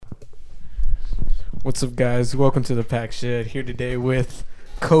What's up, guys? Welcome to the Pack Shed. Here today with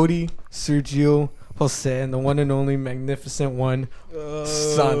Cody, Sergio, Jose, and the one and only magnificent one,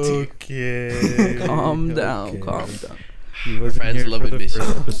 Santi. Okay. Calm down. Calm down. He wasn't Friends here love for and the miss first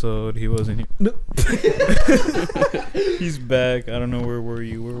you. episode. He wasn't here. No. He's back. I don't know, where were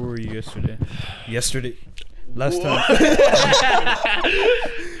you? Where were you yesterday? Last time.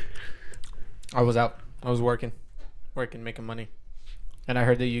 I was out. I was working, making money. And I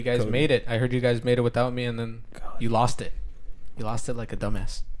heard that you guys Cody. made it. I heard you guys made it without me, and then you lost it. You lost it like a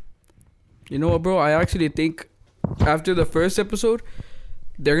dumbass. You know what, bro? I actually think after the first episode,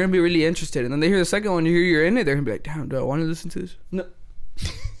 they're going to be really interested. And then they hear the second one, you hear you're in it, they're going to be like, damn, do I want to listen to this? No.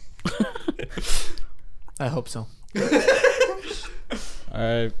 I hope so.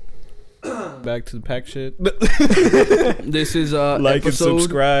 Alright. Back to the pack shit. This is Like episode... and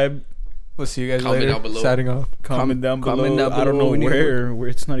subscribe. We'll see you guys Comment later. down below. Signing off. Comment down below. comment down I don't below. know We need where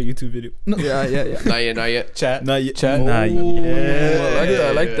it's not a YouTube video. No. Yeah. Not yet. Chat. Not yet. Chat. Not Ooh, yet. I like that.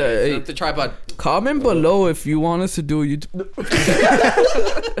 I like that. Set Hey, up the tripod. comment below if you want us to do YouTube.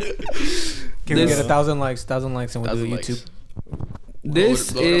 Can we This- get 1,000 likes? 1,000 likes, and we'll do 1,000 YouTube.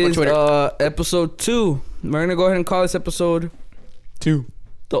 This Blow it up on is Twitter. episode 2. We're going to go ahead and call this episode 2.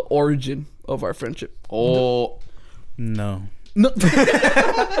 The Origin of Our Friendship. Oh, No.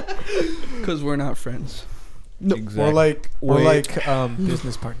 Because we're not friends. No, Exactly. we're Wait. like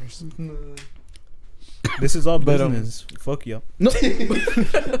business partners. This is all But, business. Fuck y'all.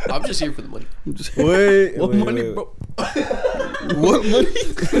 I'm just here for the money. Wait. What money, bro? What money?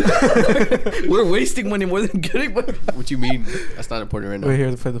 We're wasting money more than getting money. What you mean? That's not important right We're now.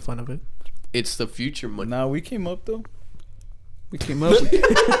 here for the fun of it. It's the future money. Nah, we came up though. We came up.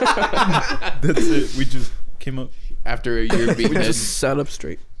 That's it. We just came up. After a year of being We dead. just sat up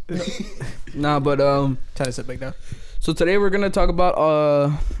straight. Nah, but Try to sit back down. so today we're gonna talk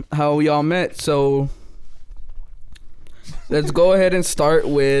about how we all met. So let's go ahead and start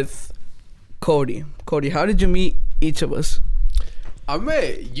with Cody. Cody, how did you meet each of us? I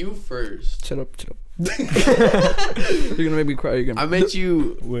met you first. Shut up. You're gonna make me cry. You're gonna. I met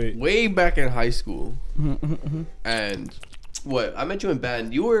you Wait. way back in high school. Mhm. And what? I met you in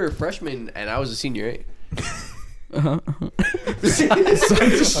band. You were a freshman and I was a senior, right? I'm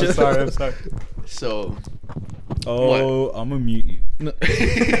sorry. So, Oh, I'm gonna mute you. No.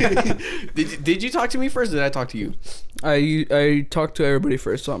 did you talk to me first or did I talk to you? I talked to everybody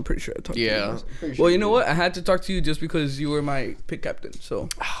first, so I'm pretty sure I talked to you. Yeah. first. Well, you know what? I had to talk to you just because you were my pit captain. So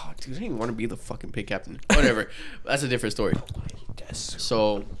Oh, dude, I didn't even want to be the fucking pit captain. Whatever. That's a different story.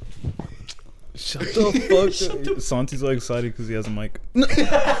 So, Shut the fuck up. Santi's all excited because he has a mic.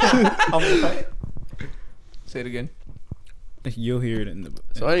 Say it again. You'll hear it in the.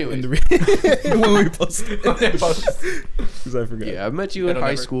 So anyways. When we post it. Because I forgot. yeah, I met you in It'll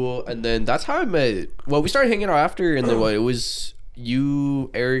high never- school, and then that's how I met. Well, we started hanging out after, and then what? It was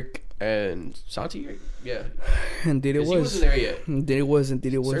you, Eric, and Santi. Right? Yeah, indeed it 'Cause he was. wasn't there yet. Indeed it was.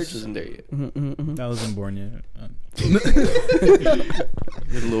 Indeed it was. Serge wasn't there yet. I wasn't born yet.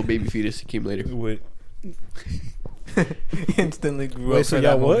 The little baby fetus that came later. Wait. Instantly grew Wait, up. so for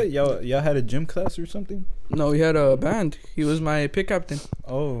y'all that what? moment. Y'all had a gym class or something? No, we had a band. He was my pit captain.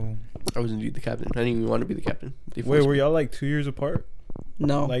 Oh. I was indeed the captain. I didn't even want to be the captain. They Wait, forced were me. y'all like 2 years apart?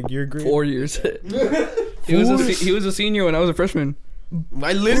 No, Like your grade? 4 years. he was a senior when I was a freshman.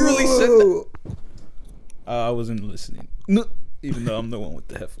 I literally said that. I wasn't listening. No. Even though I'm the one with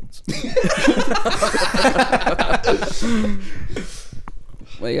the headphones.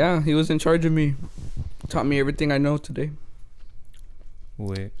 But yeah, he was in charge of me. Taught me everything I know today.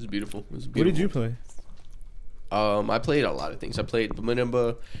 Wait. It was beautiful. It was What beautiful. did you play? I played a lot of things. I played the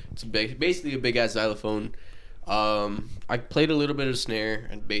marimba. It's basically a big ass xylophone. I played a little bit of snare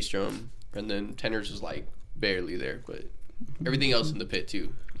and bass drum, and then tenors was like barely there, but everything else in the pit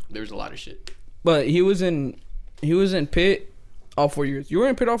too. There was a lot of shit. But he was in pit all 4 years. You were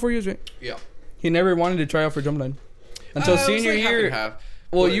in pit all 4 years, right? Yeah. He never wanted to try out for drumline until It was senior like half year. and half.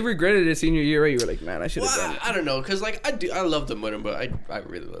 Well, But- you regretted it senior year, right? You were like, man, I should have done Well, it. I don't know, cause like I love the marimba. I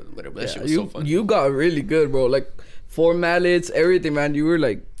really love the marimba. That shit was you so fun. you got really good, bro. Like 4 mallets, everything, man. You were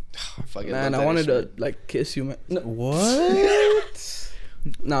like, Fucking man, love I that wanted to instrument. like kiss you, man. No, What?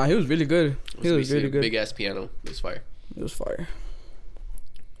 nah, he was really good. It He was basically really a good. Big ass piano. It was fire. It was fire.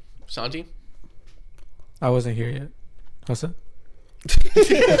 Santi. I wasn't here yet. What's that?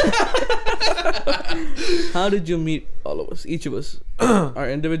 How did you meet all of us, each of us, our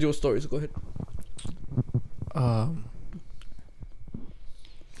individual stories? Go ahead.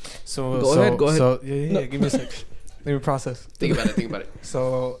 Go ahead. So yeah. Give me a sec. Let me process. Think about it.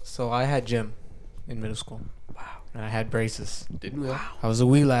 So I had gym in middle school. Wow. And I had braces. Didn't we? I was a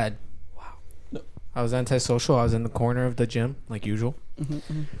wee lad. I was antisocial. I was in the corner of the gym like usual.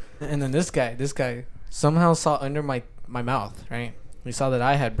 And then this guy somehow saw under my mouth, right? He saw that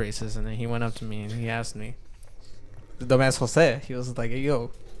I had braces, and then he went up to me and he asked me, the dumbass Jose, he was like, "Hey,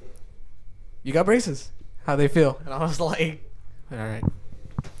 yo, you got braces? How they feel?" And I was like, "All right."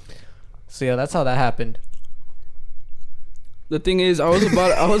 So yeah, that's how that happened. The thing is, I was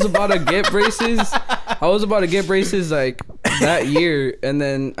about to get braces. I was about to get braces like that year, and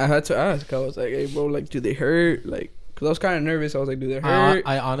then I had to ask. I was like, "Hey, bro, like, do they hurt?" Like, cause I was kind of nervous. I was like, "Do they hurt?"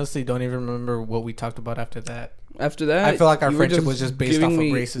 I honestly don't even remember what we talked about after that. After that, I feel like our you were friendship was just based off of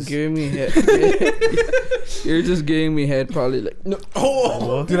braces. Giving me head. You're just giving me head, probably like no.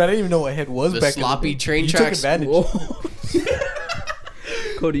 Oh, dude, I didn't even know what head was The back sloppy then. train You tracks. took advantage. Whoa.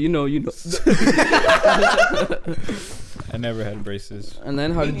 Cody, you know. I never had braces. And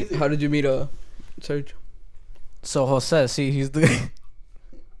then how did you meet Serge? So Jose, see, he's the.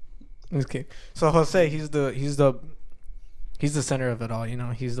 Okay. So Jose, he's the center of it all. You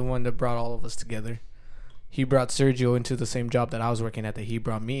know, he's the one that brought all of us together. He brought Sergio into the same job that I was working at that he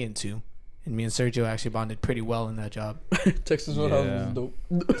brought me into, and me and Sergio actually bonded pretty well in that job. Texas Roadhouse is dope.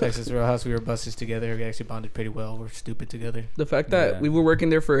 Texas Roadhouse, we were busters together. We actually bonded pretty well. We're stupid together. The fact that Yeah. we were working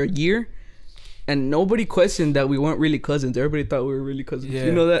there for a year, and nobody questioned that we weren't really cousins. Everybody thought we were really cousins. Yeah.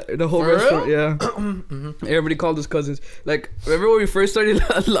 You know that the whole For restaurant, real? yeah. Everybody called us cousins. Like, remember when we first started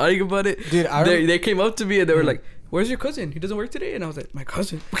lying about it? Dude, They came up to me and they were like, "Where's your cousin? He doesn't work today." And I was like, "My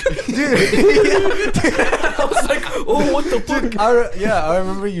cousin." I was like, "Oh, what the fuck?" I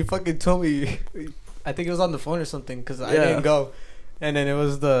remember you fucking told me. I think it was on the phone or something because I Yeah. didn't go, and then it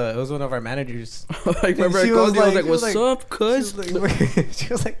was one of our managers. Like, remember I she called was you. I was like- like, she was "What's like- up, cuz?" She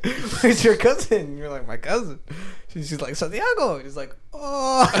was like, "Where's your cousin?" And you're like, "My cousin." She's like, "Santiago." He's like,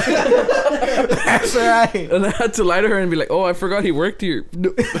 "Oh, that's right." And I had to lie to her and be like, "Oh, I forgot he worked here."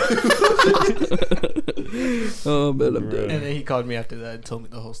 Oh man, I'm dead. And then he called me after that and told me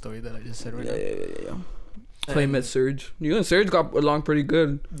the whole story that I just said right Yeah. Play met Surge. You and Surge got along pretty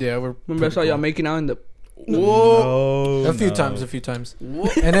good. now. Yeah, we're. Remember I saw y'all making out in the. Whoa. a few times.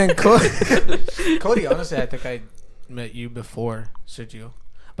 And then Cody, honestly, I think I met you before Sergio,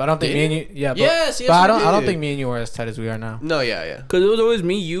 but I don't think Did me and you. Yeah, but, Yes, but I we don't did. think me and you were as tight as we are now. No, yeah. Cause it was always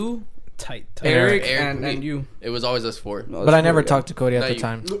me, you, Tight. Eric, Eric, and me. you. It was always us four. No, But I that's never weird, talked to Cody at Not the you.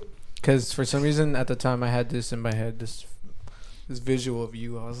 time, because for some reason at the time I had this in my head, this visual of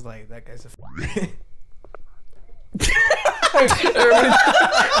you. I was like, that guy's a.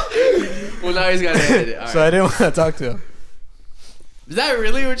 Well, now he's got to edit it. All So right. I didn't want to talk to him. Is that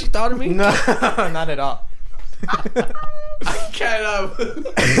really what you thought of me? No, not at all. I can't.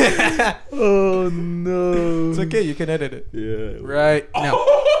 Oh no. It's okay. You can edit it. Yeah. Right now.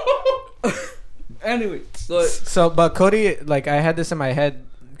 Anyway, so So, but Cody, like, I had this in my head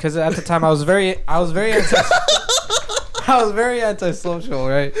because at the time I was very antisocial,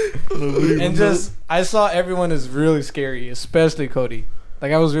 right? And just I saw everyone as really scary, especially Cody.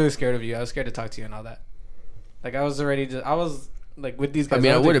 Like, I was really scared of you. I was scared to talk to you and all that. Like, I was like with these guys. I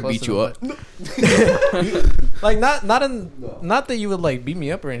mean, I wasn't would have close beat to you them, up. but- like, not that you would like beat me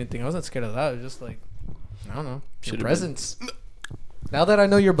up or anything. I wasn't scared of that. It was just like, I don't know, your Should've been. presence. Now that I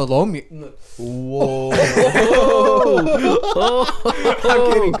know you're below me, Whoa. I'm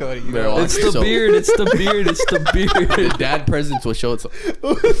kidding, Cody. You know, Marijuana. it's the So- beard. It's the beard. It's the The beard. dad presence will show itself.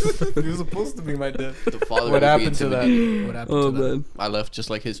 you're supposed to be my dad. The father will What be happened to that? intimidated. What happened Oh to that? man. I left just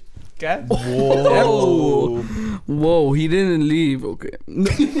like his. Cat? Whoa. Whoa, he didn't leave. Okay. He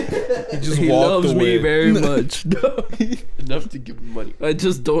just He walked loves away. me very much. Enough to give him money. I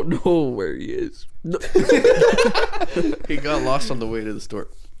just don't know where he is. He got lost on the way to the store.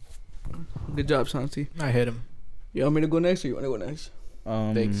 Good job, Santi. I hit him. You want me to go next or you want to go next?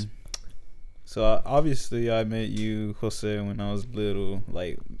 Thanks. So obviously I met you, Jose, when I was little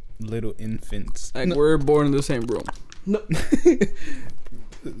infants. Like, we're born in the same room.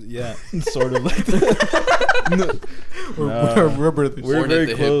 Yeah, sort of like that. We're brothers. We were Born at very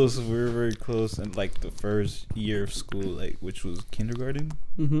the hip. close. We were very close, and like the first year of school, like which was kindergarten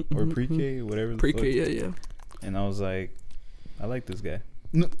Mm-hmm, or pre-K, whatever. The Pre-K, fuck. yeah. And I was like, I like this guy.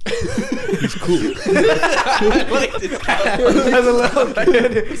 He's cool. I like this guy. As a little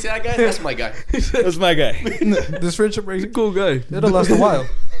kid. You see that guy? That's my guy. That's my guy. This friendship breaks. He's a cool guy. It'll last a while.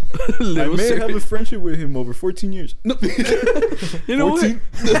 I Little may have a secret. friendship with him over 14 years. No, You know 14?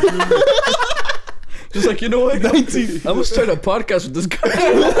 what? Just like, you know what? 19. I was trying to podcast with this guy.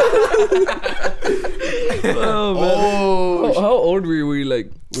 Oh, man. Oh, How old were we? Like,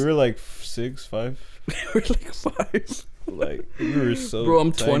 We were like 6, 5. we were like 5. Like we were so. Bro,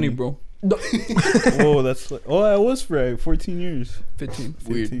 I'm tiny. 20, bro. Whoa, that's like, oh, I was right. 14 years. 15.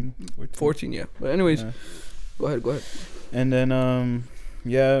 15, 14, yeah. But anyways, Yeah. go ahead. And then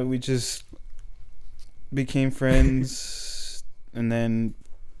yeah, we just became friends. And then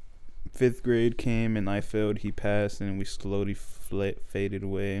 5th grade came and I failed, he passed, and we slowly faded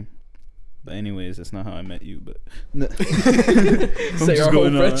away. But anyways, that's not how I met you, but Say our whole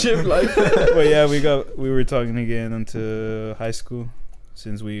friendship life. But yeah, we were talking again until high school,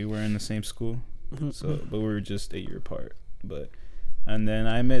 since we were in the same school. So but we were just 8 years apart. And then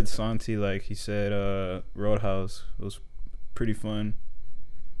I met Santi, like he said, Roadhouse. It was pretty fun.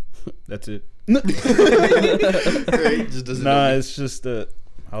 That's it. Right? Just doesn't know me. It's just I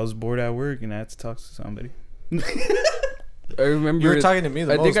was bored at work and I had to talk to somebody. I remember. You were talking to me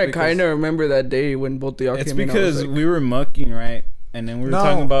the I most. think I because- kind of remember that day when both of y'all It's came in. I was because like, we were mucking, right? And then we were No,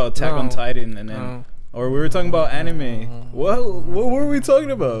 talking about Attack on no, Titan, and then no. or we were talking about anime. What were we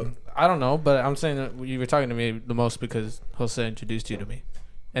talking about? I don't know, but I'm saying that you were talking to me the most because Jose introduced you to me,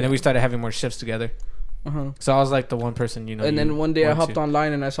 and then we started having more shifts together. So I was like the one person, you know. and you then one day I went hopped to.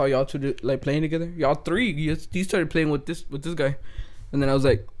 online and I saw y'all two like playing together. Y'all three, you started playing with this guy, and then I was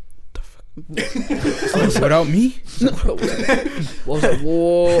like, Without me? I was like,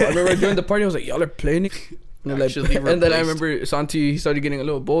 whoa! I remember during the party I was like, y'all are playing it. And, like, Actually and then I replaced. remember Santi, he started getting a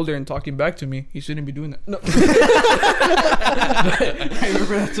little bolder and talking back to me. He shouldn't be doing that. No. I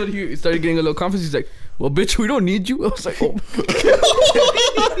remember that's when he started getting a little confidence. He's like, well, bitch, we don't need you. I was like, oh.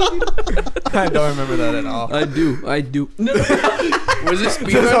 I don't remember that at all. I do. Was it Just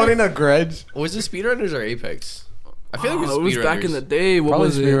speedrunners? holding a grudge. Was it speedrunners or Apex? I feel like Oh, it was back in the Speedrunners. day. What Probably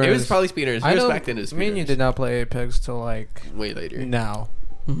was it? Speedrunners. It was probably speedrunners. I It was know back then. As me and you did not play Apex till like way later. now.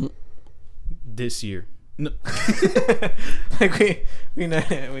 This year. Like we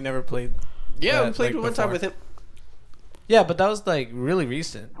never played. Yeah, we that, played like, one time before. with him. Yeah, but that was like really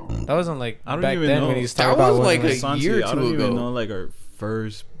recent. That wasn't like I don't back even then know. when he's That talking about was when like it was- a Santi, year or I two don't ago. even know like our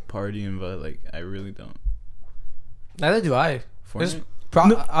first party invite. Like I really don't. Neither do I. It's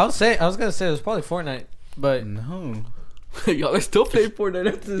Fortnite? I was gonna say it was probably Fortnite, but No. Y'all are still playing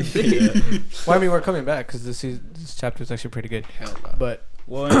Fortnite after this day. Yeah. well, I mean we're coming back because this chapter is actually pretty good. Hell no. But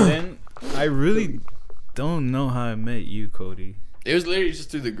Well, and then I really don't know how I met you, Cody. It was literally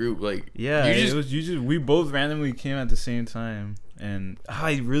just through the group. Like, Yeah, we both randomly came at the same time, and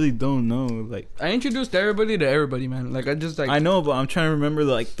I really don't know. Like I introduced everybody to everybody, man. Like I just like I know, but I'm trying to remember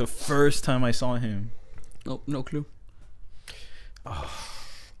like the first time I saw him. no clue.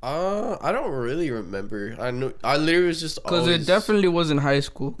 I don't really remember. I literally was just Because always... it definitely was in high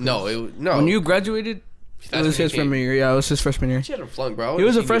school. No, no. When you graduated, That's it was when he his came. freshman year. Yeah, it was his freshman year. She had a flunk, bro. He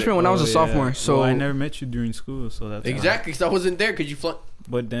was a freshman when I was a sophomore. So well, I never met you during school, so that's why. Exactly, because I wasn't there because you flunked.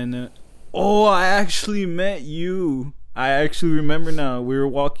 But then, I actually met you. I actually remember now. We were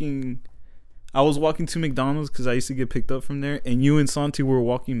walking. I was walking to McDonald's because I used to get picked up from there, and you and Santi were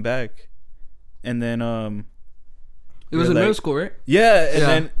walking back, and then it was you're in middle like- school, right? yeah, Yeah,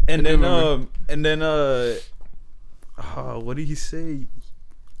 I and do then what did he say?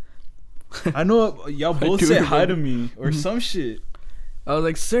 I know y'all both do said hi to remember. me or some shit. I was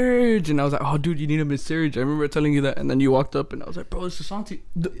like, Serge, and I was like, oh, dude, you need to meet Serge. I remember telling you that, and then you walked up, and I was like, bro, this is Santi.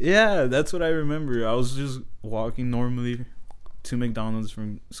 Yeah, that's what I remember. I was just walking normally to McDonald's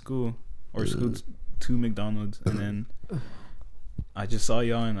from school, or school to McDonald's, and then I just saw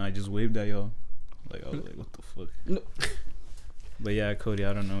y'all and I just waved at y'all. Like I was like, what the fuck? No. But yeah, Cody,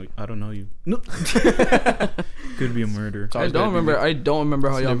 I don't know you. No. Could be a murder. I don't remember how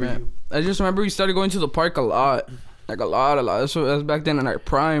It's y'all never met. you. I just remember we started going to the park a lot. Like a lot. That's back then in our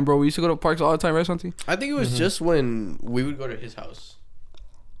prime, bro. We used to go to parks all the time, right, Santi? I think it was just when we would go to his house.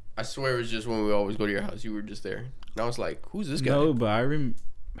 I swear it was just when we would always go to your house. You were just there. And I was like, who's this guy? No, but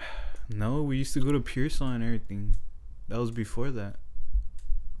No, we used to go to Pearsall and everything. That was before that,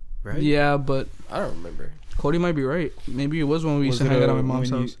 right? Yeah, but I don't remember. Cody might be right. Maybe it was when we used to it hang out a- at my mom's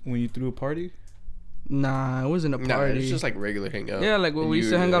when house. when you threw a party? Nah, it wasn't a Nah, party. it's just like regular hangout. yeah, like when And we used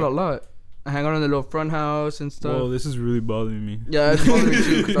you to were hang out there. a lot. I hang out in the little front house and stuff. Whoa, this is really bothering me. Yeah, it's bothering me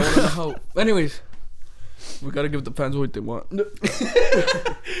too because I want to know how. Anyways, we gotta give the fans what they want.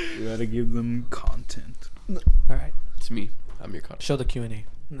 We gotta give them content. all right, It's me. I'm your contact. show the Q&A.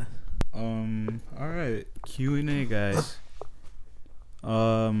 All right, Q&A, guys.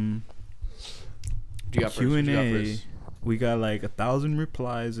 Do you got first? What you got Q&A. first? We got like 1,000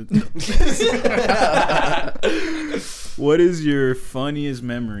 replies. What is your funniest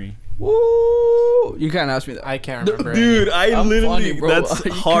memory? Woo! You can't ask me that. I can't remember. Dude, I I'm literally funny, bro. that's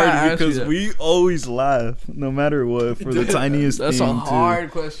You can't hard ask me because that. we always laugh no matter what for the tiniest That's thing. a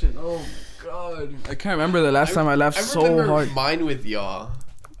hard question. Oh god, I can't remember the last time I laughed I so remember hard. mine with y'all.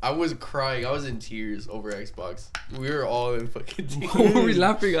 I was crying. I was in tears over Xbox. We were all in fucking tears. What were we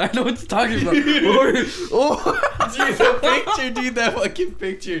laughing at? I know what you're talking about. Oh, dude, the picture, dude, that fucking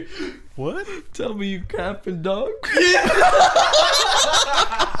picture. What? Tell me you capping, dog.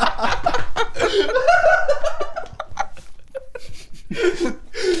 I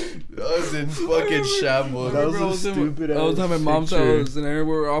was in fucking shambles. That was I a was stupid I was at my ass mom's picture. house and we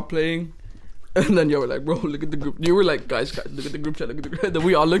were all playing. And then you were like, bro, look at the group. You were like, guys, look at the group chat. Look at the group chat. Then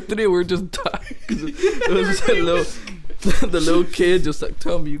we all looked at it. We were just dying. 'Cause it was just a little, the little kid just like,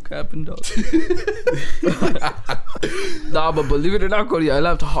 tell me you capping, dog. Nah, but believe it or not, Cody, I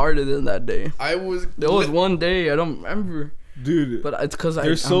laughed harder than that day. There was one day, I don't remember. Dude, But it's because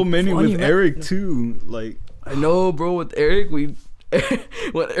there's so many with Eric too. Like, I know, bro. With Eric, when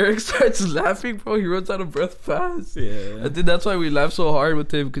Eric starts laughing, bro, he runs out of breath fast. yeah. I think that's why we laugh so hard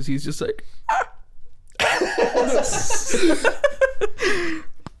with him, because he's just like,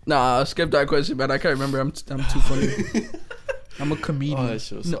 nah, skip that question, man. I can't remember. I'm too funny. I'm a comedian. Oh, that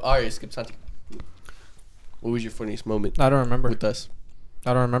shit was so. Alright, skip Santi. What was your funniest moment I don't remember. with us?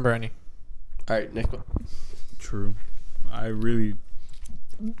 I don't remember any. Alright, next one. True. I really.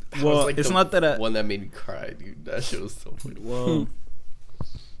 That Well, was, like, it's the not that I. one that made me cry, dude. That shit was so funny. Well,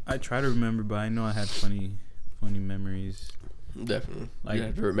 I try to remember, but I know I had funny memories. Definitely. Like, You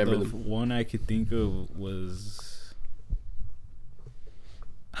have to remember the them. one I could think of was.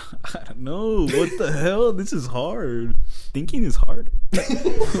 I don't know. What the hell? This is hard. Thinking is hard.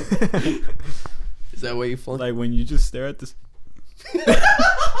 Is that why you fall? Like when you just stare at this.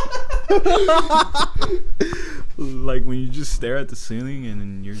 Like when you just stare at the ceiling and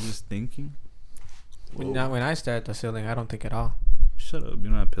then you're just thinking. When I stare at the ceiling, I don't think at all. Shut up! You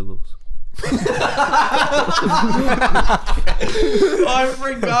don't have pillows. Oh, I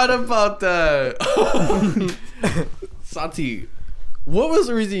forgot about that. Santi, what was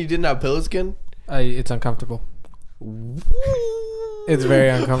the reason you didn't have pillows again? It's uncomfortable. It's very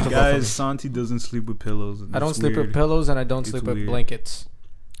uncomfortable. for me. Guys, Santi doesn't sleep with pillows. I don't It's sleep with weird. pillows and I don't It's sleep with weird. blankets.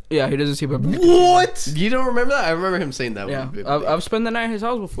 Yeah, he doesn't sleep up. What? You don't remember that? I remember him saying that. Yeah, one. I've spent the night at his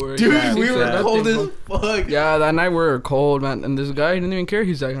house before. Dude, Yeah, we he were said that cold thing, as bro. fuck. Yeah, that night we were cold, man. And this guy didn't even care.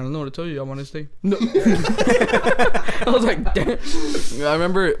 He's like, I don't know what to tell you. I want to stay. No. I was like, damn. I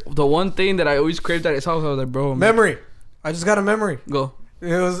remember the one thing that I always craved at his house. I was like, bro, Memory. I just got a memory. go.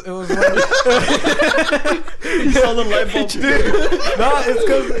 It was when, You saw the light bulb. no, it's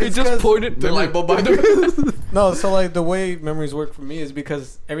because He just pointed The light bulb by the no. So like the way memories work for me is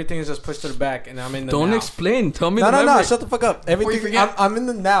because everything is just pushed to the back, and I'm in the Don't now. explain. Tell me No, the no, memory. no! Shut the fuck up. you Everything. forget. I'm in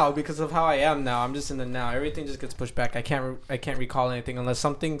the now because of how I am now. I'm just in the now. Everything just gets pushed back. I can't recall anything unless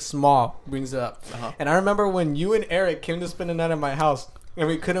something small brings it up. Uh-huh. And I remember when you and Eric came to spend the night at my house, and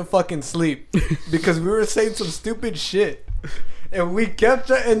we couldn't fucking sleep because we were saying some stupid shit. And we kept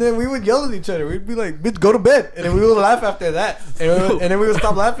and then we would yell at each other. We'd be like, bitch, go to bed. And then we would laugh after that. And then we would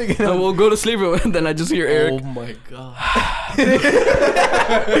stop laughing. And we'll go to sleep, and then I just hear Eric. Oh my god.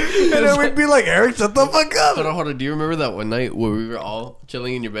 And then we'd be like, Eric, shut the fuck up. Hold on. Do you remember that one night where we were all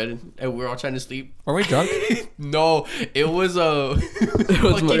chilling in your bed and we were all trying to sleep? Are we drunk? No, it was a It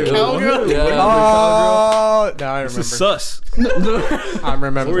was fucking my- cowgirl. Yeah. Oh, now I This remember. is sus. I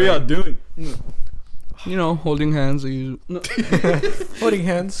remember. What were y'all doing? You know, holding hands. No. Holding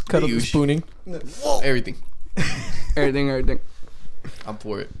hands, cuddling, Douche. spooning. Everything. everything. I'm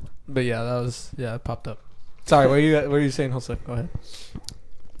for it. But yeah, it popped up. Sorry, what are you saying, Jose? Go ahead.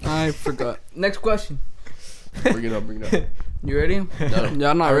 I forgot. Next question. Bring it up. You ready? No.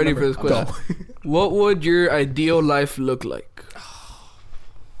 Yeah, I'm not I ready remember. for this question. What would your ideal life look like?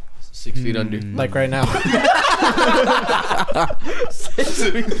 6 feet under. Like right now.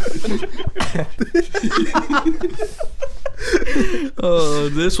 Oh,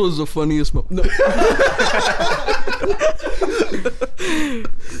 this was the funniest moment. No.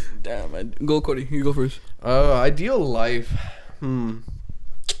 Damn, man. Go, Cody. You go first. Ideal life. I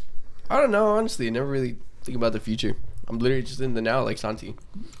don't know. Honestly, I never really think about the future. I'm literally just in the now, like Santi.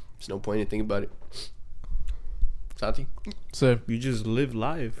 There's no point in thinking about it. Santi, So You just live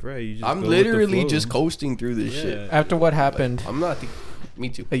life, right? You just I'm go with the literally flow. just coasting through this Yeah. shit. after what happened I'm not. Me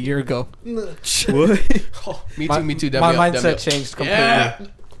too. a year ago, What? Oh, me my, too. Me too. my Dab me up, dab me mindset up. changed completely. Yeah.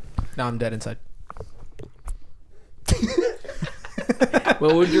 Now I'm dead inside.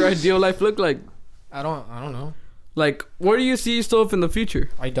 What would your ideal life look like? I don't know. Like, where do you see yourself in the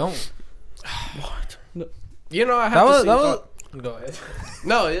future? I don't. You know, I That have was the same thought. Go ahead.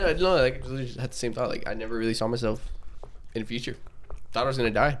 No, yeah, no, like I just had the same thought. Like I never really saw myself in the future. Thought I was gonna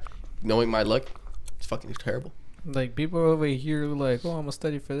die. Knowing my luck, it's fucking terrible. Like people over here like, oh, I'm gonna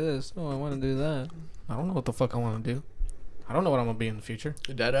study for this. Oh, I want to do that. I don't know what the fuck I want to do. I don't know what I'm gonna be in the future.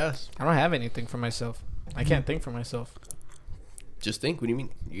 Dead ass. I don't have anything for myself. I can't think for myself. Just think. What do you mean?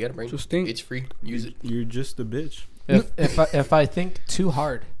 You got a brain. Just think. It's free. Use it. You're just a bitch. If I think too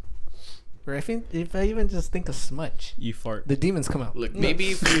hard, or if I even just think a smudge, You fart. the demons come out. Look,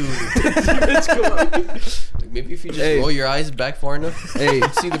 maybe if you Look, maybe if you just roll your eyes back far enough, Hey,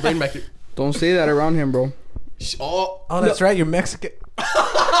 see the brain back there. don't say that around him, bro. Oh, Oh, that's right. You're Mexican.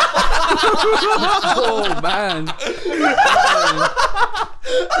 Oh man.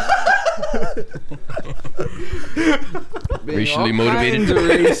 Racially motivated.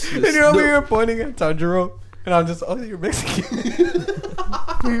 And you're over here pointing at Tanjiro, and I'm just, oh, you're Mexican.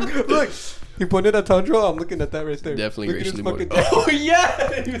 Look, he pointed at Tanjiro. I'm looking at that right there. Definitely Look at his racially fucking motivated. neck. Oh yeah, I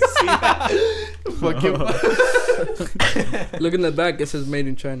didn't even see that. Fuck Look in the back. It says "Made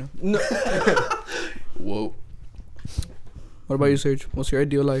in China." No. Whoa. What about you, Serge? What's your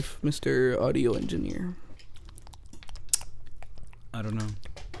ideal life, Mr. Audio Engineer? I don't know.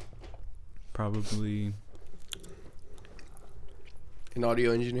 Probably. An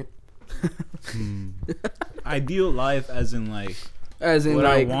audio engineer. Ideal life, as in like As in, what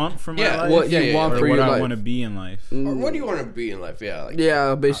like, I want for my Yeah, life, what you want or for what your I life. want to be in life. Or what do you want to be in life? Yeah, like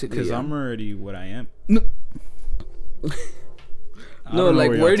Yeah, basically. Because yeah. I'm already what I am. No, I don't know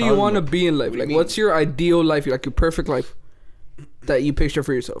like, what where y'all do you talking want to about. be in life? What do you Like, mean? what's your ideal life? Like, your perfect life that you picture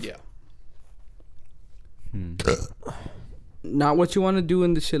for yourself. yeah. Not what you want to do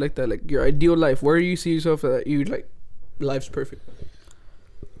and the shit like that. Like, your ideal life. Where do you see yourself that you, like, life's perfect?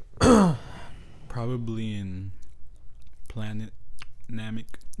 Probably in Planet Namek.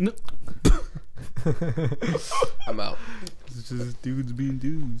 No. I'm out. It's just dudes being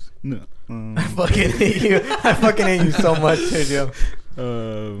dudes. No. I fucking hate you. I fucking hate you so much, Sergio.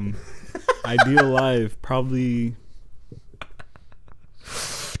 Ideal life, probably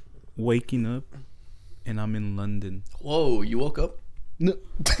waking up and I'm in London. Whoa, you woke up? No.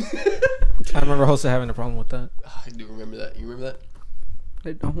 I remember Jose having a problem with that. I do remember that. You remember that?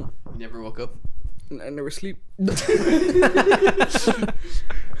 I don't. You never woke up? I never sleep.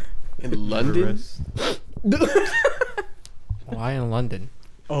 In London? Why in London?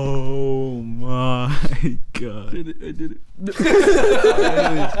 Oh my god. I did it.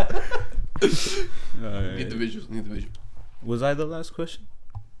 Alright. Need the visuals. Need the visuals. Was I the last question?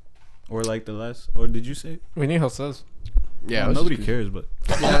 Or like the last? Or did you say? We need Jose's. Yeah, Well, nobody cares, but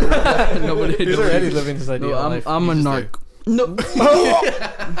Nobody. He's already living his ideal No, life. I'm a He's just narc. No.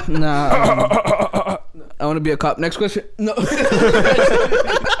 Nah. I want to be a cop. Next question. No.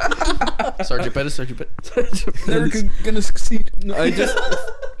 Sergeant Pettis, Sergeant Pettis. Never gonna succeed. No. I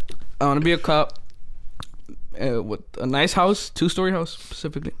want to be a cop with a nice house, 2-story house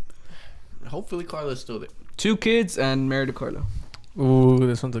specifically. Hopefully Carla's still there. 2 kids and married to Carla. there. Ooh,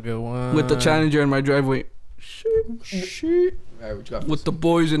 this one's a good one. With the Challenger in my driveway. Shit. Alright, what you got? With the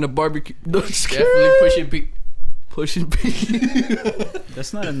boys in the barbecue. Definitely pushing Pete. Pushing P.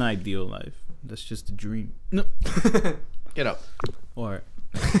 that's not an ideal life. That's just a dream. No. Get up. Or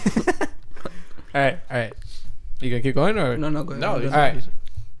All right. You gonna keep going or? No, go ahead. No, All right.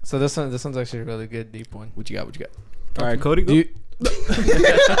 So this one's actually a really good deep one. What you got? What you got? all right, Cody, go. Do you,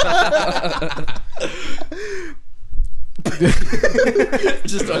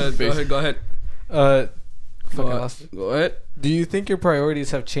 Just on the face. Go ahead. fucking lost it. Go ahead. Do you think your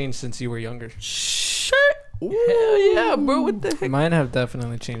priorities have changed since you were younger? Shit. Hell yeah, bro. What the heck? Mine have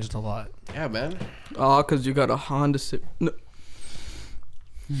definitely changed a lot. Yeah, man. Oh, cause you got a Honda Civic. No.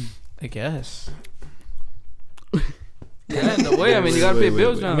 I guess. Yeah, in a way. I mean, you gotta pay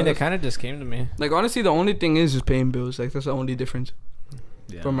bills now. I mean, it kind of just came to me. Like, honestly, the only thing is just paying bills. Like, that's the only difference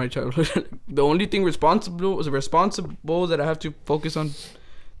Yeah. from my childhood. The only thing responsible that I have to focus on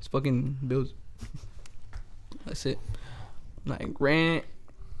is fucking bills. That's it. Like rent,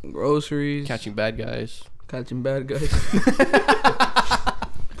 groceries, Catching bad guys. catching bad guys,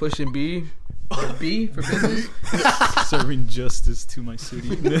 pushing B. B for business. Serving justice to my city.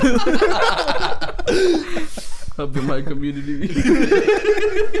 Helping my community.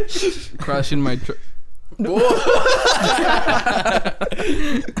 Crashing my truck. Lost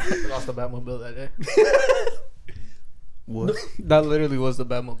the Batmobile that day. What? That literally was the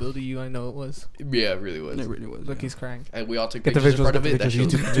Batmobile to you. I know it was. Yeah, it really was. It really was. Look, he's crying. And we all took Get the pictures in visuals, front of get it. the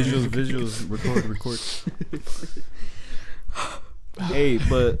That visuals, shows. Visuals, record. Hey,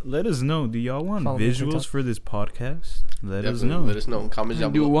 but let us know. Do y'all want Follow me on visuals TikTok. for this podcast? Let us Definitely know. Let us know. Comments We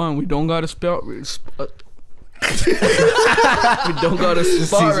down do below. one. We don't gotta spell. We don't gotta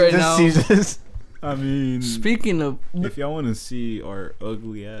spot right now. Jesus. I mean, Speaking of, if y'all want to see our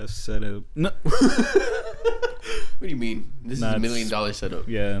ugly ass setup, no, What do you mean? This is Nah, a $1 it's- million setup.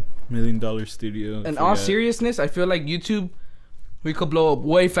 yeah, $1 million studio. in For all that. seriousness, I feel like YouTube, we could blow up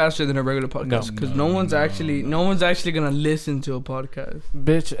way faster than a regular podcast because no one's actually gonna listen to a podcast.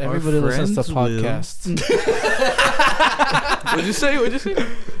 Bitch, everybody listens to friends will. podcasts. What'd you say?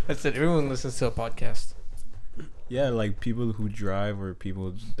 I said everyone listens to a podcast. Yeah, like people who drive or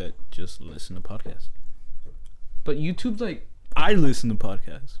people that just listen to podcasts. But YouTube's like, I listen to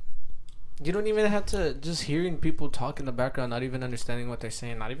podcasts. You don't even have to just hearing people talk in the background, not even understanding what they're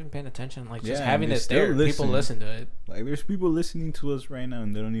saying, not even paying attention. Like just Yeah, having they it still there, people listen. listen to it. Like, there's people listening to us right now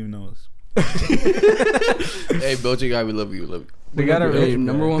and they don't even know us. Hey, Belgian guy, we love you. We love you. They got a hey, really-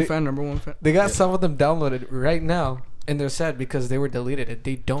 number one they- fan. They got some of them downloaded right now, and they're sad because they were deleted. And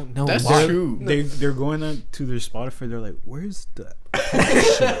they don't know That's why. true. They're going on to their Spotify. They're like, "Where's the?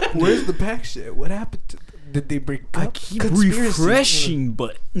 Where's the pack shit? What happened? Did they break up? I keep Conspiracy. refreshing,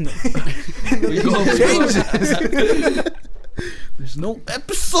 but no. We go change. There's no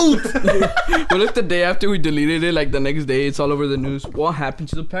episode." What if the day after we deleted it, like the next day, it's all over the news? What happened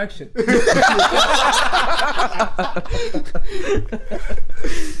to the pack shit?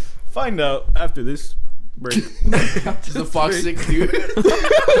 Find out after this break. Just a Fox 6, dude.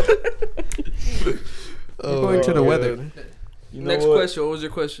 We're going to the weather. You know Next what? question. What was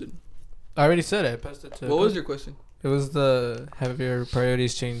your question? I already said it. I passed it to. What was your question? It was the have your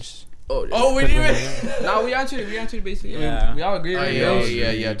priorities changed? Oh, yeah. Oh, we didn't even. No, we answered it basically. Yeah. We all agree. Oh, right?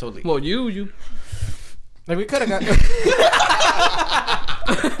 yeah, totally. Well, you. Like we could have got.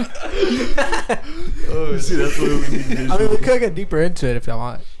 See, that's what we need to do. I mean, we could get deeper into it if y'all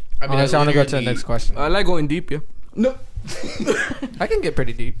want. I mean, Unless I want to go to the literally- next question. I like going deep, yeah. No. I can get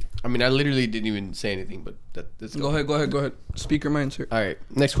pretty deep. I mean, I literally didn't even say anything, but that's Go ahead. Speaker mind, sir. All right,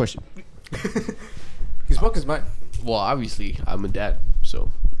 next question. He spoke his mind. Well, obviously, I'm a dad,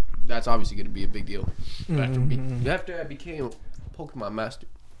 so that's obviously going to be a big deal. After I became Pokemon Master.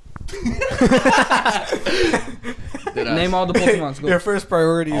 Name all the Pokemons. Go. Your first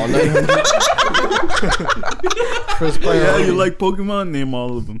priority. All 900. First Yeah, priority. you like Pokemon? Name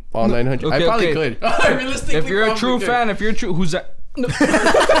all of them. All 900. I Okay, probably okay. could. I realistically If you're a probably true could. fan, who's that?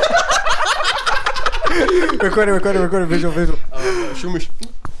 Recording, visual. Schumish.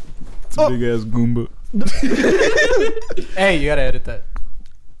 It's a big ass Goomba. Hey, you gotta edit that.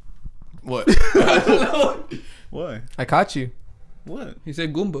 What? Why? I caught you What? He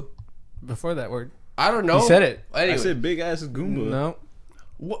said Goomba. before that word. I don't know. You said it. Anyway. I said big ass Goomba. No.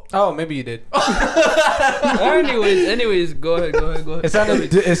 What? Oh, maybe you did. Anyways, go ahead. It sounded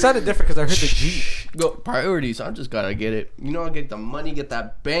different because I heard the G. Go priorities. I just gotta get it. You know, I get the money, get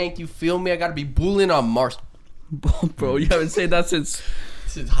that bank. You feel me? I gotta be bullying on Mars Bro, you haven't said that since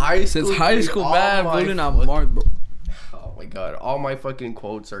high school. All man. my Bullying on fuck- Mars, bro. Oh my god, all my fucking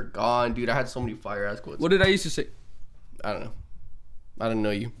quotes are gone, dude. I had so many fire ass quotes. What did I used to say? I don't know. I don't know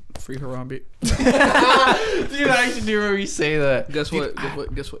you. Free Harambe. Dude, I actually do remember you say that. Guess Dude,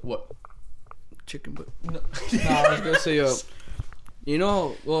 what? Guess what? What? Chicken butt. No, I was gonna say, you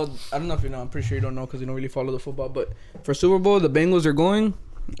know, well, I don't know if you know. I'm pretty sure you don't know because you don't really follow the football. But for Super Bowl, the Bengals are going,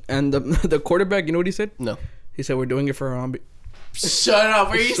 and the quarterback, you know what he said? No. He said, "We're doing it for Harambe," Shut up.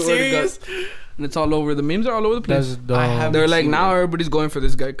 Are you Swear to serious? and it's all over. The memes are all over the place. That's dumb. I have- They're like, seen now it. everybody's going for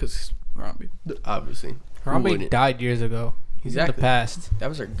this guy because Harambe. Obviously. Who Harambe wouldn't? died years ago. He's in the Exactly. past. That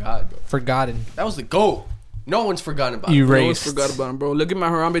was our god, bro. Forgotten. That was the GOAT. No one's forgotten about it. No one Erased. forgot about him, bro. Look at my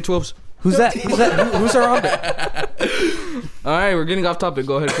Harambe 12s. Who's that? Who's Harambe? All right, we're getting off topic.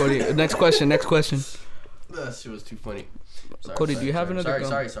 Go ahead, Cody. Next question. That shit was too funny. Sorry, Cody, sorry, do you have sorry, another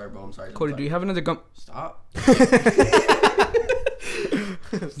gum? Sorry, bro. I'm sorry. Cody, do you have another gum? Stop.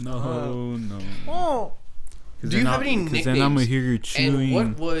 No. Oh. Do you have any Because nicknames? then I'm gonna hear you And chewing.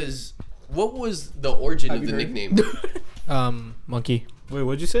 what was the origin of you the heard? nickname? Monkey, Wait,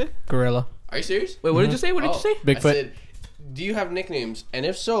 what'd you say? gorilla, Are you serious? Wait, what did you say? What did Oh, you say? Bigfoot. I said, do you have nicknames? And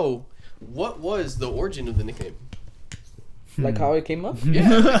if so, what was the origin of the nickname? Like how it came up? Yeah,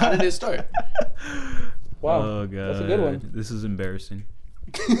 like, how did it start? Wow, Oh god, that's a good one. This is embarrassing.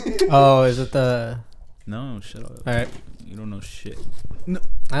 Oh, is it the? No, shut up. All right. You don't know shit.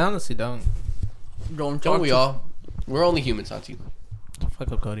 I honestly don't. Don't we all? We're only humans, Santi.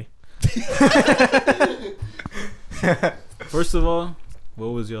 Fuck up, Cody. First of all, what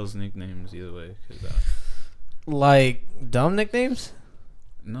was y'all's nicknames either way? 'Cause, Like dumb nicknames,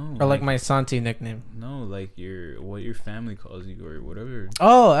 no, or like my Santi nickname. no, like what your family calls you or whatever.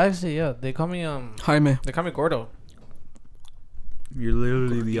 Oh, actually, yeah. They call me Jaime. They call me Gordo. You're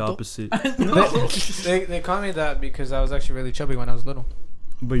literally the opposite. They call me that because I was actually really chubby when I was little.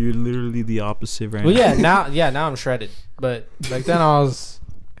 But you're literally the opposite right Well, now. now I'm shredded. But back then I was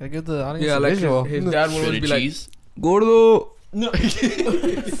gotta give the audience a like visual. his dad would always Shredded be like, cheese. "Gordo."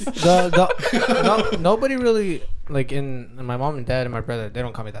 Nobody really like in my mom and dad and my brother. They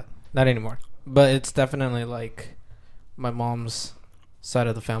don't call me that. Not anymore. But it's definitely like my mom's side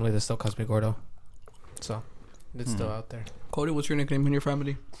of the family that still calls me Gordo. So it's still out there. Cody, what's your nickname in your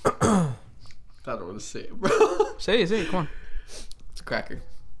family? I don't want to say it, bro. Say it. Come on. It's a cracker.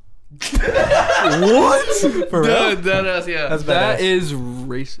 What? For real? Yeah. That's That badass. is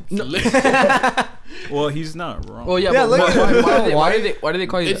racist. Well, he's not wrong. Oh yeah, Yeah, but look why, at- why do they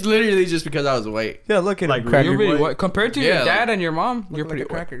call you It's that? literally just because I was white. Yeah, look at Like, him. Cracker. You're really white. white. Compared to Yeah, your like- dad and your mom, Look you're like pretty a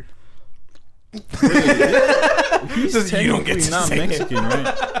white. cracker. He's You don't get technically to not say it. Mexican, right?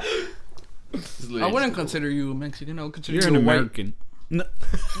 I wouldn't consider you Mexican. I would consider You're you an white. American. No.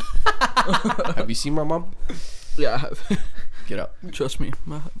 Have you seen my mom? Yeah, I have. Get out. Trust me.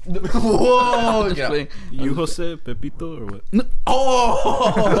 Whoa! Just Get out. playing. You Jose Pepito or what? No.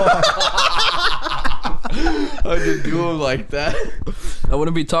 I didn't do him like that. I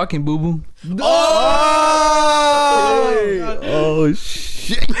wouldn't be talking, boo boo. Oh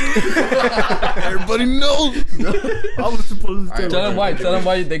shit! Everybody knows. I was supposed to Tell them why. Tell them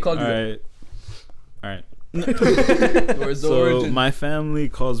why they called you. All that. right, all right. Where's the So origin? my family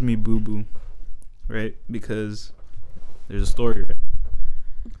calls me Boo Boo, right? Because there's a story, right?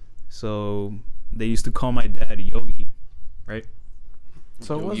 So they used to call my dad Yogi, right?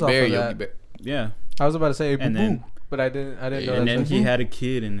 So it was Yogi off Bear, of Yogi that. Bear. Yeah. I was about to say And boo then- boo, but I didn't know. And that's then like, he had a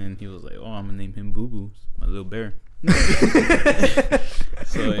kid, and then he was like, "Oh, I'm gonna name him Boo Boo, my little bear."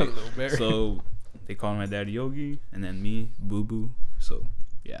 So they call my dad Yogi, and then me Boo Boo. So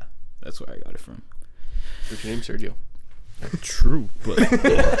yeah, that's where I got it from. What's your name, Sergio? True, but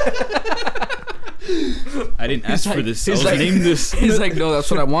I didn't ask for this. I was named this. He's like, no, that's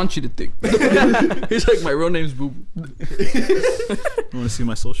what I want you to think. He's like, my real name's Boo Boo. You want to see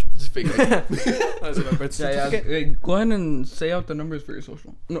my social? It's fake. Yeah, Hey, go ahead and say out the numbers for your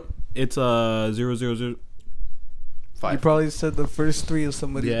social. No. It's 000. You 5. probably said the first three of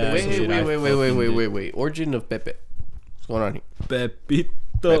somebody's Yeah. names. Wait. Origin of Pepe. What's going on here? Pepito.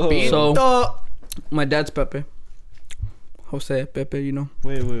 Pepito. So, my dad's Pepe. Jose Pepe, you know.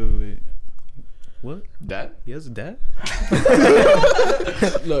 Wait. What? Dad? He has a dad?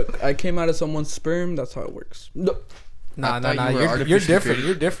 Look, I came out of someone's sperm. That's how it works. No. Nah. I thought you were You're artificially different. created.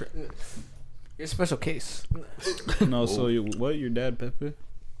 You're different. You're a special case. No. So what? Your dad Pepe?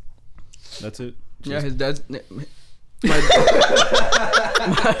 That's it. Yeah, his dad's.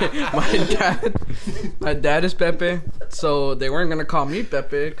 My dad is Pepe, so they weren't gonna call me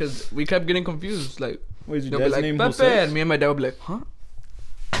Pepe because we kept getting confused. Like Wait, your they'll be dad's like name Pepe, Jose? and me and my dad would be like, huh?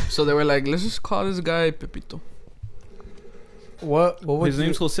 So they were like, let's just call this guy Pepito. What would His you?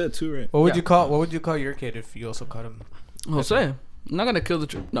 name's Jose too, right? What would Yeah. you call? What would you call your kid if you also called him? Jose, I'm not gonna kill the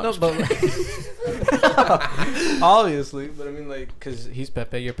tree. No, No, but obviously, but I mean, like, cause he's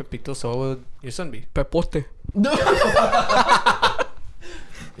Pepe, you're Pepito, so what would your son be? Pepote.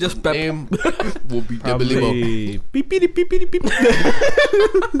 Just Pepe. Name will be double. Probably beepity beepity beep.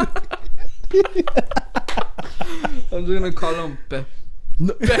 I'm just gonna call him Pe.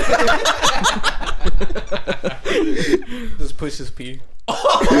 Just push his pee.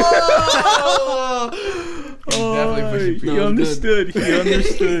 Definitely pushing He No, I'm understood. He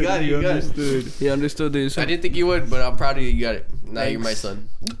understood. You got it, He you got it. understood. He understood this. I didn't think you would, but I'm proud of you. You got it. Now you're my son.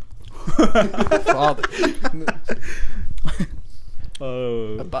 Father.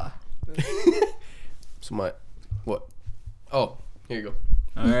 Oh. Papa. So my, what? Oh, here you go.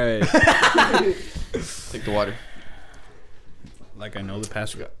 All right. Take the water. Like I know the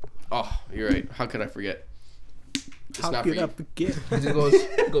password. Oh, you're right. How could I forget? It's How not for could I you. forget?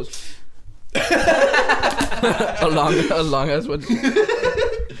 It goes. a long as one.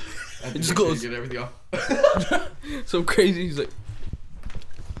 It just goes. Get everything off. So crazy. He's like.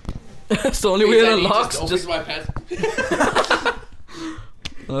 That's the only way it unlocks. Just my pants.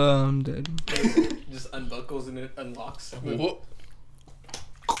 I'm dead. Just unbuckles and it unlocks. Whoa.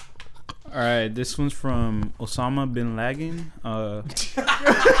 All right, this one's from Osama bin Laden.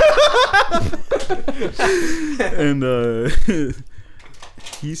 And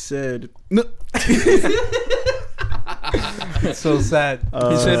he said, no. It's so sad.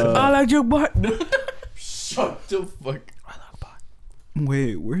 He said, "I like your butt." Shut the fuck.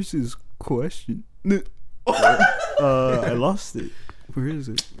 Wait, where's his question? I lost it. Where is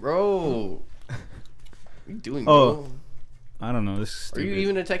it? Bro. What are you doing, Oh. bro? I don't know. This is Are stupid. you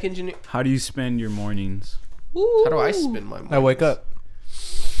even a tech engineer? How do you spend your mornings? How do I spend my mornings? I wake up.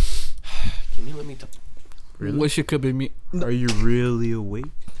 Can you let me talk? Really? Wish it could be me. Are you really awake?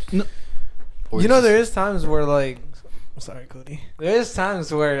 Or You know, is there is times where like, sorry, Cody. There is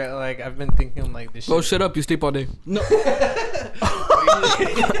times where like I've been thinking like this. Bro, shit. shut up. You sleep all day. No.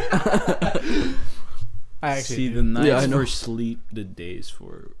 I actually See, do. the nights Yeah, I know. for sleep, the days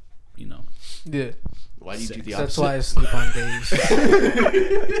for, Yeah. Why do you do the That's opposite? why I sleep on days.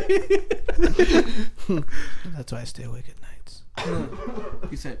 That's why I stay awake at nights.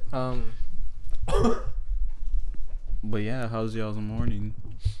 He said. But yeah, how's y'all's morning?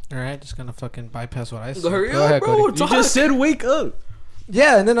 All right, just gonna fucking bypass what I said. Hurry Go up, ahead, bro. Cody. You just said wake up.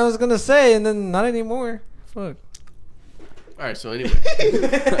 Yeah, and then I was gonna say, and then not anymore. Fuck. All right. So anyway,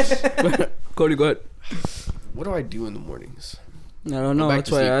 Cody, go ahead. what do I do in the mornings? I don't know. back That's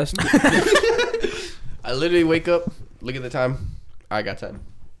to why I sleep. asked. I literally wake up, look at the time. I got time.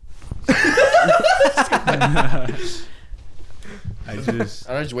 I just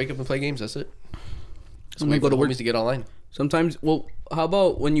I just wake up and play games. That's it. Just I'm gonna wait go for to the work. homies to get online. Sometimes, well, how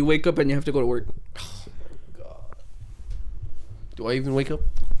about when you wake up and you have to go to work? Do I even wake up?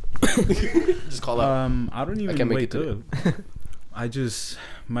 Just call out. I don't even can't make wake it up. I just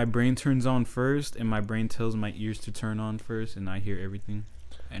my brain turns on first, and my brain tells my ears to turn on first, and I hear everything,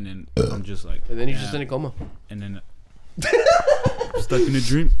 and then I'm just like, And then you're just yeah. in a coma. And then stuck in a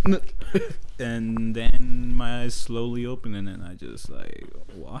dream, and then my eyes slowly open, and then I just like,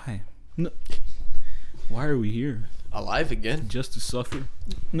 why? Why are we here? Alive again? Just to suffer?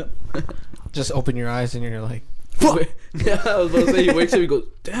 Just open your eyes and you're like, Yeah, I was about to say he wakes up. He goes,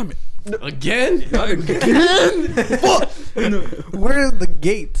 "Damn it." Again? where are the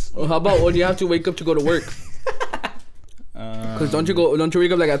gates? Well, how about when you have to wake up to go to work? Cause don't you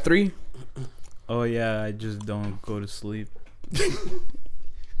wake up like at 3? Oh yeah, I just don't go to sleep.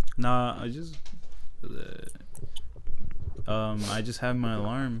 Nah, I just have my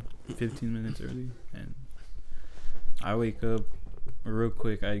alarm 15 minutes early, and I wake up real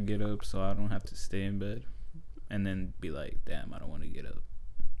quick. I get up so I don't have to stay in bed, and then be like, damn, I don't want to get up.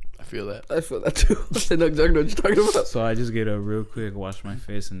 I feel that. I feel that too. I know exactly what you're talking about. So I just get up real quick, wash my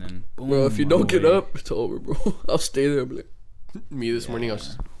face, and then boom, Bro, if you I'm don't get awake. up, it's over, bro. I'll stay there. I'll be like, Me this morning, I was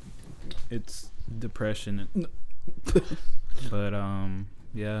just, It's depression. But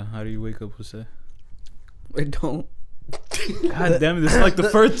yeah. How do you wake up, Jose? I don't. God damn it! This is like the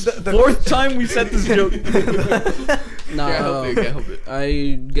fourth time we said this joke. Nah, can't help it, can't help it.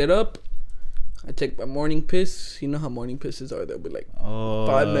 I get up. I take my morning piss. You know how morning pisses are. They'll be like Oh,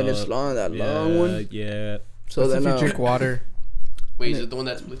 5 minutes long. That long one. Yeah. So That's then if you drink water. Wait, is it the one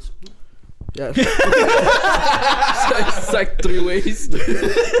that splits? yeah. It's like 3 ways.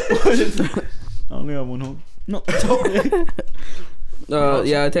 I only have one home. No.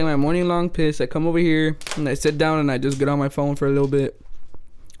 Yeah, I take my morning long piss. I come over here and I sit down and I just get on my phone for a little bit.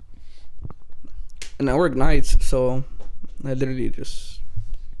 And I work nights, so I literally just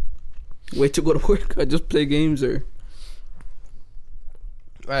wait to go to work. I just play games or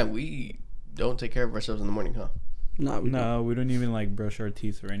Man, we don't take care of ourselves in the morning, huh? not. No, we don't even like brush our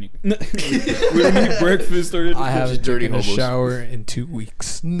teeth or anything. We don't eat breakfast or anything. I haven't dirty taken a hobos. shower in 2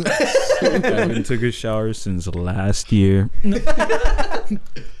 weeks. I haven't took a shower since last year.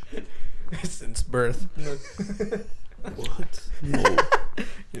 Since birth. What?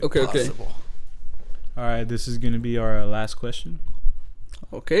 Okay. Impossible. All right, this is gonna be our last question.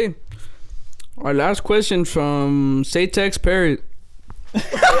 Okay. Our last question from Satex Parrot.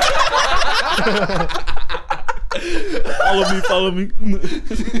 Follow me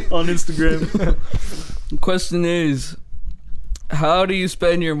on Instagram. The question is, how do you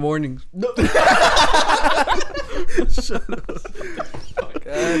spend your mornings?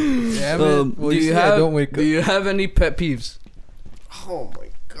 Damn Do you have any pet peeves? Oh my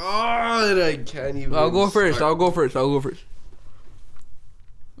god, I can't even. I'll go first. start. I'll go first.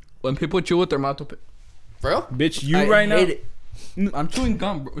 When people chew with their mouth open. Bro? Bitch, you I right now. hate it. I'm chewing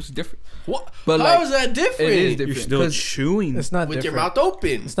gum, bro. It's different. What? But How like, is that different? It is different. You're still 'cause chewing. It's not With different. your mouth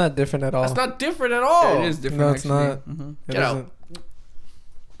open. It's not different at all. That's not different at all. It is different. No, it's actually. not. Mhm. It Get out. isn't.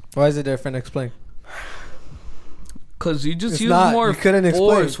 Why is it different? Explain. Cause you just It's use not. more You couldn't explain.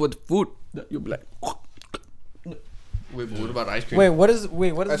 force with food. You'll be like, Wait, but what about ice cream? What is Ice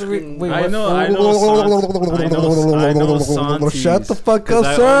the cream. wait? I what- know Santis, Shut the fuck 'cause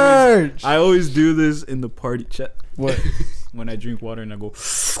up, Serge. I always do this in the party chat What? when I drink water and I go.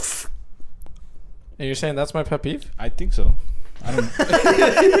 And you're saying that's my pet peeve? I think so. I don't know.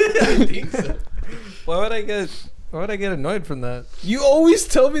 I think so. Why would I get annoyed from that? You always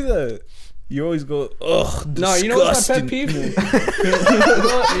tell me that. You always go, ugh, no, you know what's my pet disgusting." peeve?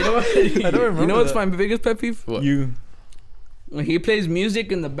 you know what? I don't remember You know what's that. my biggest pet peeve? What? You. When he plays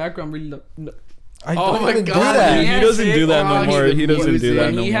music in the background, really loud. I Oh don't my even do God, that. He doesn't do that no more. He doesn't do that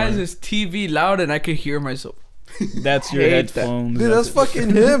When no he has more. his TV loud and I could hear myself. That's your hate that. headphones. Dude, that's it. fucking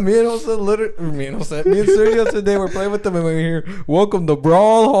him. Me and Sergio today were playing with them and we hear, "Welcome to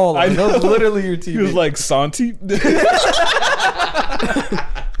Brawl Hall." I And that was know. literally your TV. He was like Santi.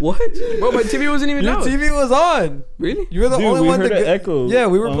 What? Bro, my TV wasn't even your loud. TV was on. Really? You were the Dude, only we one heard that an echo. Yeah,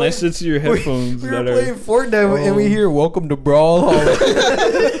 we were unless playing. it's your headphones We were that playing are. Fortnite and we hear "Welcome to Brawl Hall."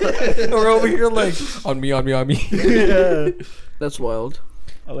 And we're over here like on me. Yeah. That's wild.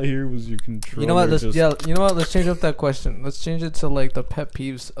 All I hear was your controller. You know what? Let's just- You know what? Let's change up that question. Let's change it to like the pet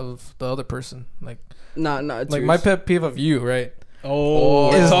peeves of the other person. Like It's like yours. my pet peeve of you, right?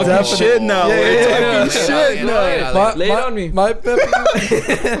 Oh, Is we're talking definitely- shit now. Yeah, We're yeah, talking yeah. shit Yeah, now. yeah, My- Lay it on me. My pet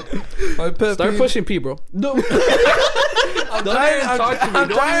peeve. My pet Start peeve. pushing P, bro. No. I'm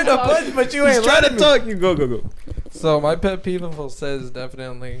trying to push, but you He's ain't trying to letting me. talk. You go. So my pet peeve of says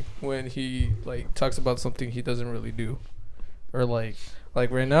definitely when he like talks about something he doesn't really do, or like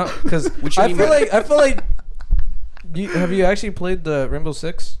right now, because What you I mean feel by like have you actually played the Rainbow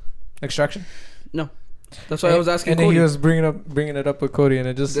Six Extraction? No. That's why I was asking And then Cody. he was bringing it up with Cody, and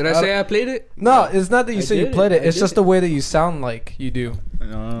it just Did I say I played it? no? It's not that you I say you did played it. it. It's I just did the way that you sound like you do.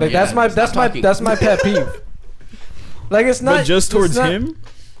 Like Yeah, that's stop my talking. pet peeve. Like it's not But just it's towards not- him.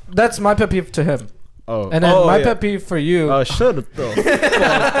 That's my pet peeve to him. Oh, And then my yeah. pet peeve for you. Oh, shut up though.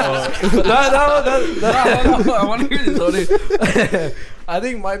 I want to hear this. Hold it. I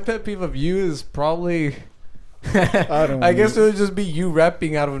think my pet peeve of you is probably. I don't I guess it know. would just be you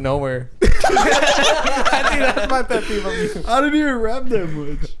rapping out of nowhere. I think that's my pet peeve of you. I didn't even rap that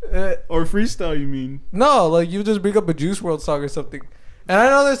much. Or freestyle, you mean? No, like you just bring up a Juice World song or something. And I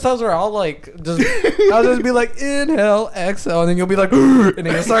know there's times where I'll just be like inhale, exhale, and then you'll be like, and then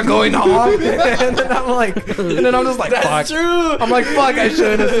you start going off, and then I'm like, and then I'm just like, fuck. true. I'm like, fuck, I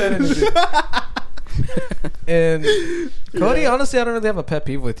shouldn't have said anything. And Cody, honestly, I don't really have a pet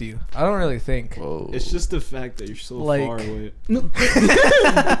peeve with you. I don't really think. Whoa. It's just the fact that you're so Like- far away.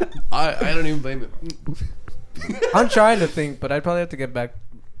 I don't even blame it. I'm trying to think, but I'd probably have to get back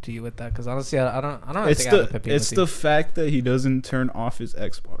to you with that because honestly, I don't really It's think I have a the pet peeve it's with the you. fact that he doesn't turn off his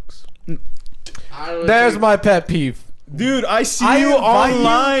Xbox. There's my pet peeve. Dude, I see I you invite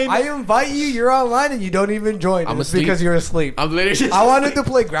online. I invite you. You're online and you don't even join. I'm It's asleep. because you're asleep. I'm literally. I wanted to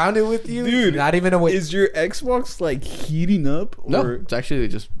play Grounded with you, Dude, Not even a wait. Is your Xbox like heating up? Or No, it's actually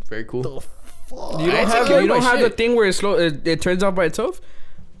just very cool. the fuck? You don't It's have okay, you don't my have the shit. thing where it turns off by itself.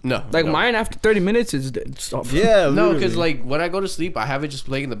 No, Like no. mine, after 30 minutes, it's dead. Stop. Yeah, No, because literally. like when I go to sleep, I have it just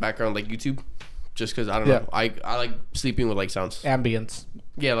playing in the background like YouTube, just because I don't Yeah. know. I like sleeping with like sounds. Ambience.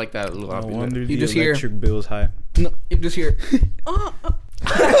 Yeah, like that little. No ambient. wonder You the just hear- electric bill's high. No, you just hear. I'm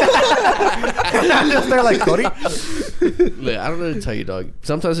just there like Cody. Look, I don't know what to tell you, dog.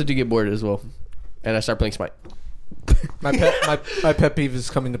 Sometimes I do get bored as well, and I start playing Smite. My pet peeve is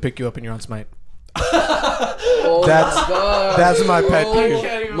coming to pick you up and you're on Smite. Oh That's my pet peeve.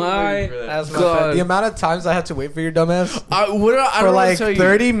 My That's my God. pet. The amount of times I had to wait for your dumbass I for don't wanna like tell you.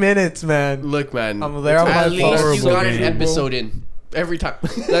 30 minutes, man. Look, man. I'm there on my At least you horrible got an game. episode in every time.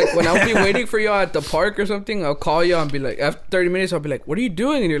 Like when I'll be waiting for y'all at the park or something, I'll call you and be like, after 30 minutes, I'll be like, "What are you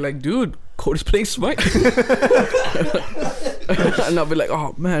doing?" And you're like, "Dude, Cody's playing Smite." And I'll be like,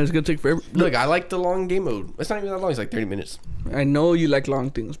 "Oh man, it's gonna take forever." Look, I like the long game mode. It's not even that long. It's like 30 minutes. I know you like long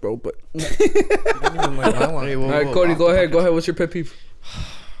things, bro, but You don't even like my one. Hey, whoa, all right, whoa, Cody, off go the ahead. Go podcast. ahead. What's your pet peeve?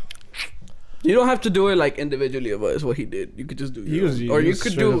 You don't have to do it like individually of us. What he did, you could just do. Your own. Or you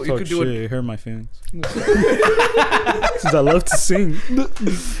could do. You could do it. It hurt my feelings. Because I love to sing.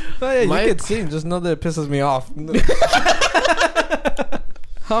 Oh, yeah, My- you could sing. Just know that it pisses me off.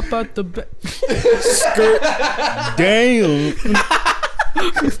 Hop out the bed. Damn.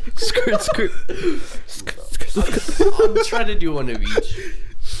 Skirt. I'm trying to do one of each.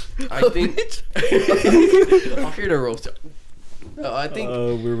 I think. I'm here to roast. I think.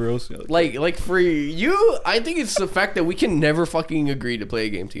 We're roasting. Like for you, I think it's the fact that we can never fucking agree to play a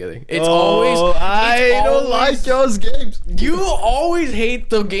game together. It's Oh, always. I it's don't always- like y'all's games. You always hate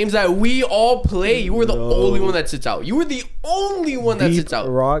the games that we all play. You were the No. only one that sits out. You were the only one that sits out.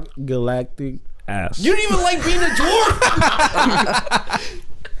 Rock Galactic ass. You don't even like being a dwarf.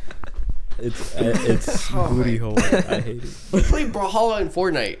 It's Oh booty my hole. I hate it. We play Brawlhalla in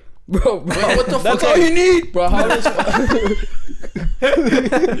Fortnite. Bro, What the fuck? That's all you need. Brawlhalla's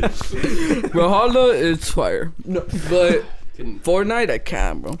Brawlhalla is fire. No, but Fortnite I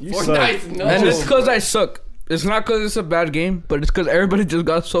can't, bro. You Fortnite, suck. no. And it's because I suck. It's not because it's a bad game, but it's because everybody just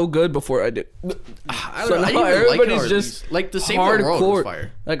got so good before I did. I So don't know. I now didn't even like it, everybody's or at just least- like the same world was hardcore.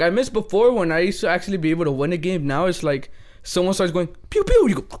 fire. Like I missed before when I used to actually be able to win a game. Now it's like someone starts going pew pew,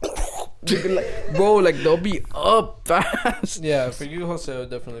 you go Like, bro, like they'll be up fast. Yeah, for you, Jose, it would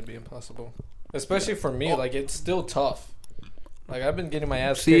definitely be impossible. Especially for me, like it's still tough. Like I've been getting my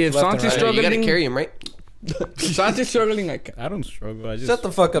ass See, kicked if left and Santi's right. struggling- You gotta carry him, right? If Santi's struggling, like I don't struggle. I just Shut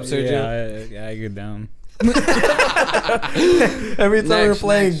the fuck up, Sergio. Yeah, I get down. Every time we're Next,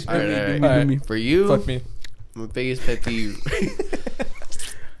 playing, next. All right, all right. All right. For you, Fuck me. my biggest pet peeve.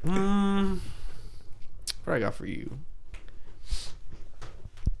 What I got for you?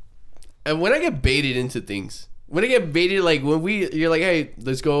 And when I get baited into things, when I get baited, like when you're like, hey,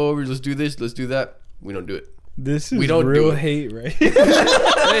 let's go over, let's do this, let's do that. We don't do it. This is We don't real do it. hate, right?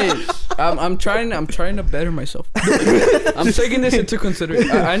 hey, I'm trying to better myself. I'm taking this into consideration.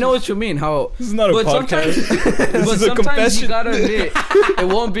 I know what you mean. How This is not a but podcast. sometimes, but is a sometimes confession. you gotta admit it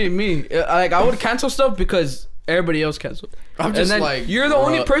won't be me. Like I would cancel stuff because everybody else canceled. I'm And just then like, you're the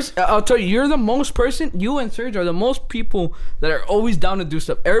only bruh. person. I'll tell you, you're the most person. You and Serge are the most people that are always down to do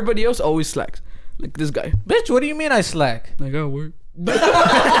stuff. Everybody else always slacks. Like this guy. Bitch, what do you mean I slack? I gotta work.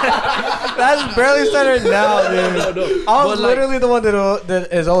 That's barely started now, dude. I was But, like- literally the one that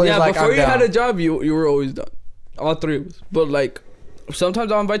is always Yeah, like, before I'm you down. had a job, you were always done. All three of us. But like, sometimes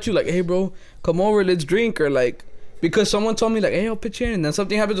I'll invite you. Like, hey, bro, come over, let's drink, or like, because someone told me like, hey, I'll pitch in, and then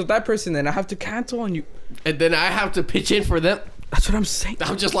something happens with that person, then I have to cancel on you. And then I have to pitch in for them. That's what I'm saying.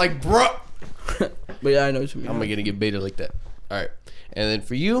 I'm just like, bro. But yeah, I know what you mean. I'm gonna get baited like that. All right. And then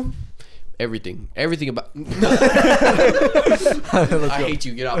for you, everything about. I hate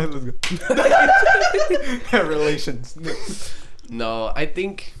you. Get out. Relations. No, I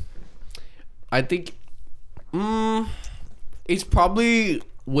think. It's probably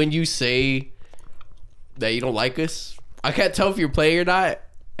when you say that you don't like us. I can't tell if you're playing or not,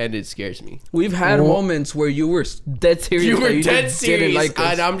 and it scares me. We've had moments where you were dead serious. You were that dead just serious, didn't like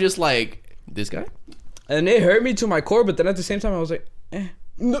us. and I'm just like, this guy. And it hurt me to my core, but then at the same time, I was like, eh.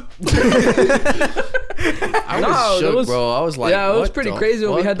 I was No, shook, it was- bro. I was like, yeah, it was what pretty the crazy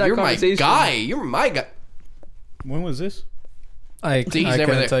when we fuck? had that You're conversation. my guy. You're my guy. When was this? I See, he's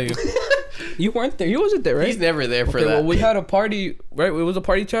never couldn't there. tell you. You weren't there. You wasn't there, right? He's never there for Okay, that. well, we had a party, right? It was a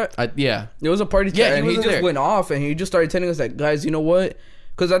party chat. Yeah. It was a party Yeah, chat, he and he wasn't just there. went off, and he just started telling us like, guys, you know what?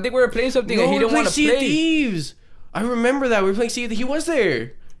 Because I think we were playing something, and he didn't want to Sea of play. Thieves. I remember that we were playing Sea of Thieves. He was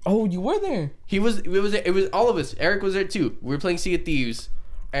there. Oh, you were there. He was. It was all of us. Eric was there too. We were playing Sea of Thieves,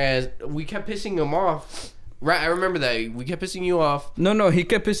 and we kept pissing him off. Right, I remember that. We kept pissing you off. No, he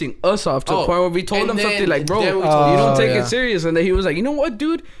kept pissing us off to the Oh, point where we told and him then- something like, bro, then you we told don't him- take yeah. it serious. And then he was like, you know what,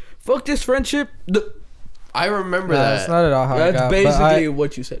 dude? Fuck this friendship. I remember That's that. not at all how I That's got. basically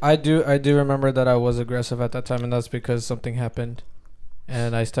what you said. I do remember that I was aggressive at that time, and that's because something happened,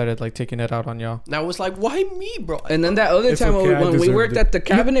 and I started like taking it out on y'all. And I was like, why me, bro? And then that other It's time okay, I when we deserved worked it. at the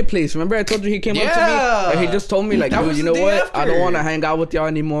cabinet place, remember I told you he came up to Yeah. me and he just told me like, That dude, was you the know day what? I don't after. want to hang out with y'all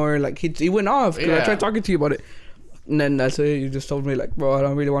anymore. Like he went off because I Yeah. tried talking to you about it. And then that's it. You just told me like, bro, I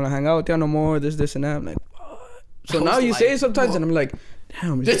don't really want to hang out with y'all no more. This, and that. I'm like, what? So I now was you like, say it sometimes, whoa. and I'm like,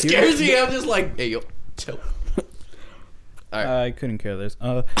 damn. It scares me. I'm just like, hey, yo, chill. All right. I couldn't care less.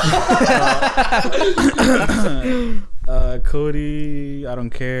 Cody, I don't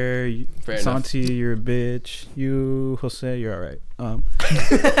care. Fair enough. Santi, you're a bitch. You, Jose, you're alright.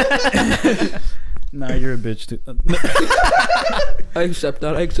 Nah, you're a bitch too. I accept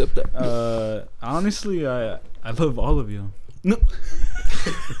that. Honestly, I love all of you. No,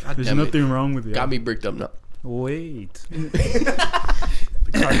 God there's damn it. nothing wrong with you. Got me bricked up now. Wait. The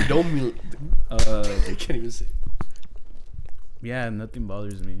cardome. I can't even say. Yeah, nothing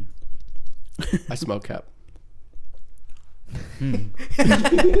bothers me. I smell cap.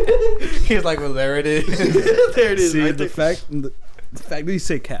 He's like, well, there it is. There it is. See, right the there. fact that you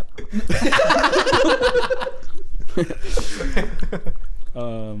say cap.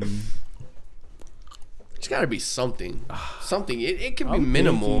 It's got to be something. Something. It can be I'm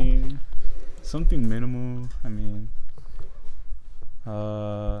minimal. thinking something minimal. I mean,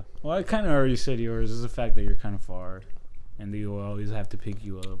 well, I kind of already said yours. Is the fact that you're kind of far, and they will always have to pick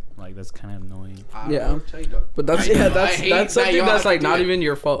you up. Like that's kind of annoying. I don't Yeah. know what to tell you, dog. But that's I know, I that's hate that's that something y'all that's have to like do not it. even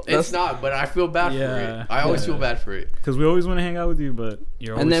your fault. It's not, but I feel bad for Yeah. it. I always Yeah. feel bad for it. Because we always want to hang out with you, but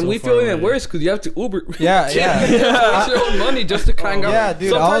you're always And then so we far feel even away. worse because you have to Uber. Yeah, yeah. It's your own money just to hang out. Yeah,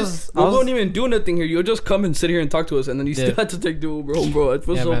 dude, I Sometimes was- we won't even do nothing here. You'll just come and sit here and talk to us, and then you still Yeah. have to take the Uber home, bro. It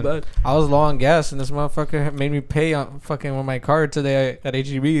feels Yeah, so man. bad. I was low on gas, and this motherfucker made me pay on fucking with my card today at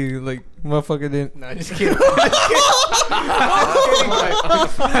HEB. Like, motherfucker didn't. Nah, just kidding.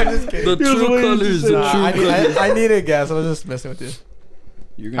 I'm just kidding. The true colors, the Nah, true colors. I needed gas. I was just messing with you.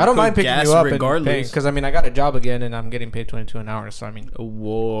 You're I don't mind picking you up and paying regardless. because I mean I got a job again and I'm getting paid $22 an hour. So I mean,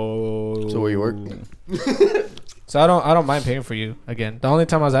 Whoa. So where you work? So I don't mind paying for you again. The only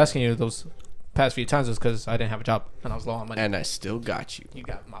time I was asking you those past few times was because I didn't have a job and I was low on money. And I still got you. You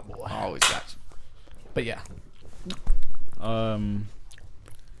got my boy. I always got you. But yeah.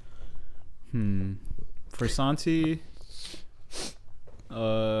 For Santi,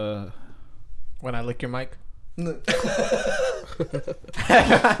 when I lick your mic.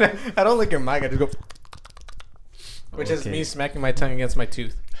 I don't lick your mic. I just go. Which is me smacking my tongue against my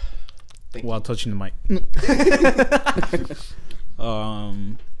tooth. while touching the mic.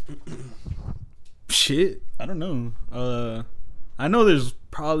 Shit, I don't know. I know there's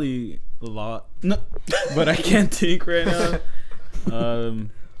probably a lot, but I can't think right now.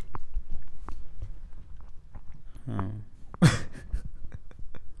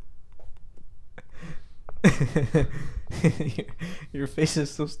 Your face is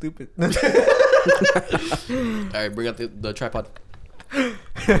so stupid. All right, bring up the tripod.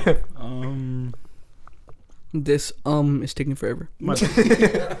 This is taking forever.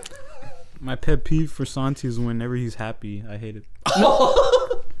 My pet peeve for Santi is whenever he's happy. I hate it.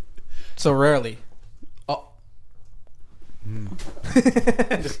 So rarely.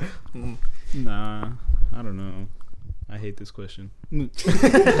 Nah, I don't know. I hate this question.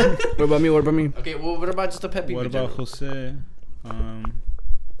 What about me? Okay, well, what about just a pet peeve? What in about general? Jose?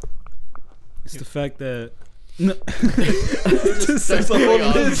 It's the fact that no. Just something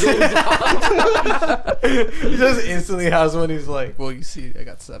else. He just instantly has one. He's like, well, you see, I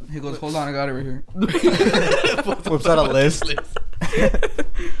got 7. He goes, hold on, I got it right here. Whips out a list.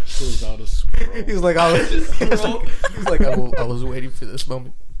 Pulls out a scroll. He's like, I was waiting for this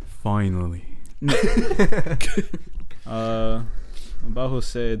moment. Finally. About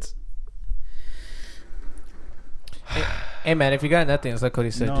Jose, it's Hey man, if you got nothing, it's like Cody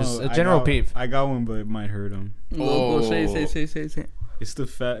said, no, just a general peeve. I got one, but it might hurt him. Go say. It's the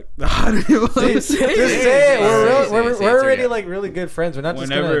fact. How do you Just say Say it. We're say it, already yeah. like really good friends. We're not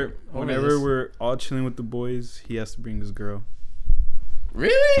whenever just whenever we're all chilling with the boys, he has to bring his girl.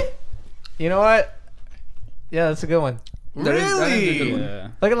 Really? You know what? Yeah, that's a good one. That is a good one. Yeah.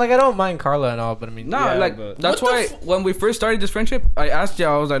 Like I don't mind Carla and all, but I mean, Nah, Yeah, like but- that's What why the when we first started this friendship, I asked you.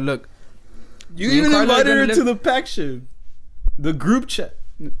 I was like, "Look, You Me and even Carla invited gonna her live- to the pack shit, the group chat,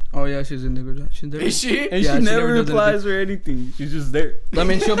 oh yeah, she's in the group chat. She's there. Is she? and Yeah, she she never never does replies or anything. She's just there. I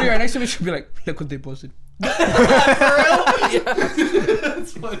mean, she'll be right next to me. She'll be like, "Look what they posted."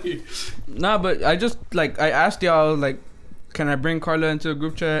 That's funny. Nah, but I just like I asked y'all like, can I bring Carla into a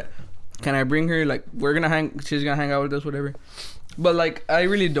group chat? Can I bring her? Like, we're gonna hang. She's gonna hang out with us, whatever. But like, I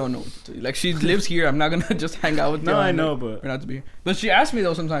really don't know. What to do. Like, she lives here. I'm not gonna just hang out with. No, y'all I and, know, like, but we're not to be here. But she asks me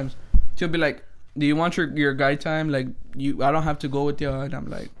though sometimes. She'll be like, "Do you want your guy time? Like, I don't have to go with you." And I'm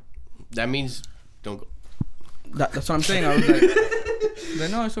like, That means don't go. that's what I'm saying. I was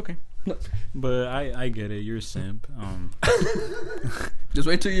like, no, it's okay. but I get it. You're a simp. Just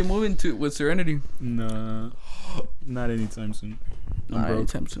wait till you move into with Serenity. Nah, not anytime soon. I'm broke.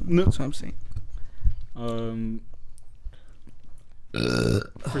 Anytime soon. No. That's what I'm saying.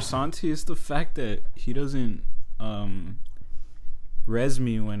 For Santi, it's the fact that he doesn't res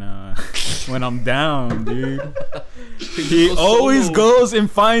me when I'm down, dude. He goes always solo. goes and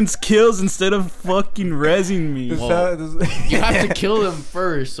finds kills instead of fucking resing me. You have to kill them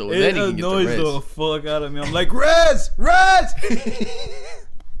first, so then It he can get the annoys rest. the fuck out of me. I'm like, res,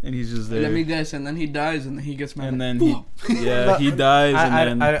 and he's just there. Let me guess, and then he dies, and then he gets mad. And then he dies,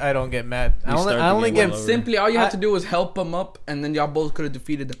 and then I don't get mad. I start the only game get all over. simply all you have to do was help him up, and then y'all both could have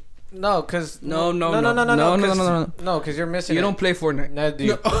defeated them. no, cause No, because you're missing. You it. don't play Fortnite. No,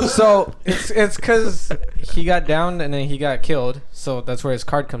 dude. So it's because he got down and then he got killed. So that's where his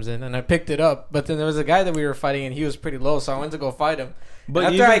card comes in, and I picked it up. But then there was a guy that we were fighting, and he was pretty low, so I went to go fight him. But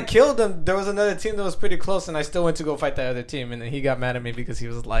After I even- killed him, there was another team that was pretty close, and I still went to go fight that other team. And then he got mad at me because he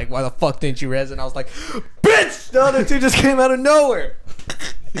was like, "Why the fuck didn't you res?" And I was like, "Bitch, the other team just came out of nowhere."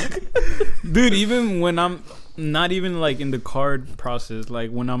 dude, even when I'm not even like in the card process, like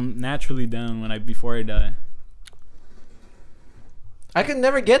when I'm naturally down, before I die. I could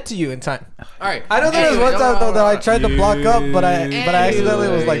never get to you in time. All right. I know there was one time though that I tried to block up, but I Anyways. accidentally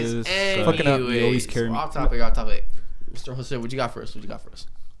was like, Anyways. fucking up. You always carry me. Off topic. Mr. Jose, what you got for us?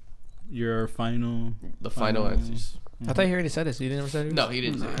 Your final. The final answers. I thought you already said this. You didn't ever say it? No, he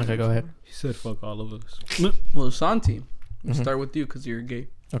didn't say it. Okay, go ahead. He said, "Fuck all of us." Well, Santi, we'll Mhm. start with you because you're gay.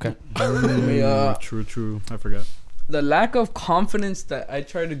 Okay. True. I forgot. The lack of confidence that I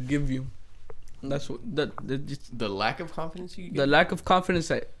try to give you. That's what just The lack of confidence you the get? lack of confidence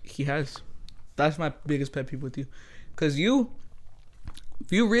that he has. That's my biggest pet peeve with you, because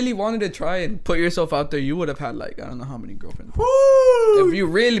if you really wanted to try and put yourself out there, you would have had like I don't know how many girlfriends. Woo! if you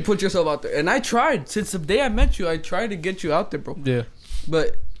really put yourself out there, and I tried since the day I met you, I tried to get you out there, bro. Yeah.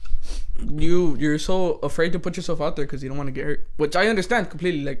 But you're so afraid to put yourself out there because you don't want to get hurt, which I understand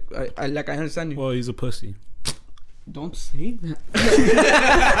completely. Like I understand you. Well, he's a pussy. Don't say that.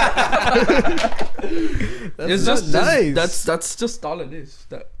 That's It's not just nice. that's just all it is.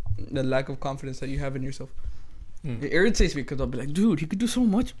 That the lack of confidence that you have in yourself. Mm. It irritates me because I'll be like, dude, he could do so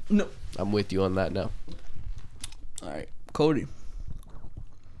much. No. I'm with you on that now. All right, Cody,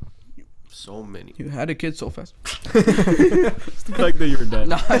 So many. you had a kid so fast. It's the fact that you're dead.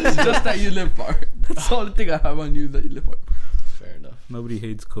 Nah, it's just that you live far. That's the only thing I have on you, is that you live far. Fair enough. Nobody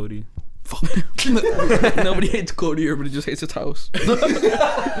hates Cody. Nobody hates Cody. Everybody just hates his house.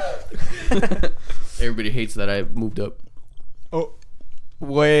 Everybody hates that I moved up. Oh,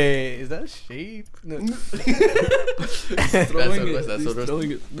 wait, is that shade? No. That's what it was. That's what it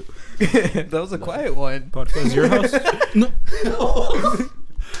was. That was a quiet one. Podcast your house?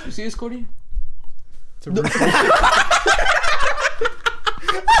 You see this, Cody?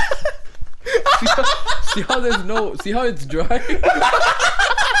 See how there's no. See how it's dry.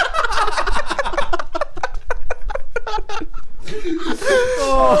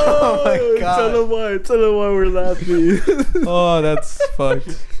 Oh my god. Tell him why we're laughing. Oh, that's fucked.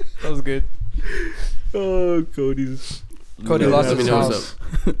 That was good. Oh, Cody's. Cody Let lost me his know house.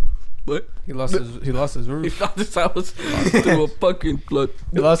 what's up. What? He lost his He roof. found this house through a fucking flood.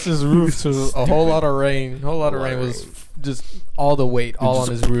 He lost his roof to a whole lot of rain. A whole lot of rain was just all the weight all on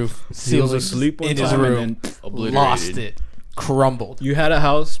his roof. He was Ceiling asleep one in his time room. and then Obliterated. Lost it. Crumbled. you had a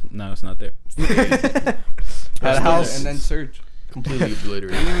house. No, it's not there. Had a house. and then surge. Completely I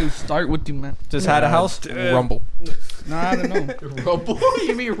obliterated. didn't even start with you, man. Just had a house. Damn. Rumble. Nah, I don't know. Rumble?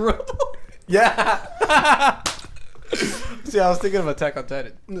 You mean Rumble? Yeah. See, I was thinking of Attack on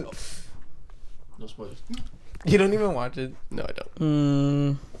Titan. No spoilers. You don't even watch it. No, I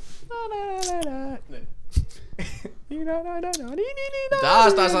don't.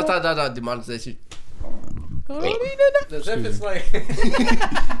 Stop. Demonetization. As if it's like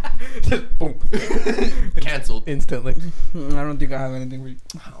just boom, Cancelled. instantly. I don't think I have anything for you.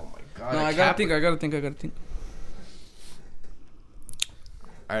 Oh my god. No, I gotta think.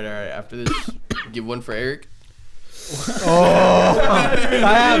 Alright. After this, give one for Eric. Oh,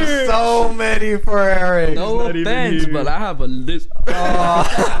 I have so many for Eric. No not even offense, here. but I have a list.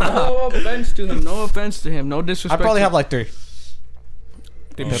 No offense to him. No offense to him. No I disrespect. probably to have like three.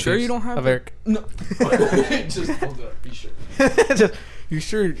 You sure you don't have of them? Eric? No. Just hold up. Be sure. Just, you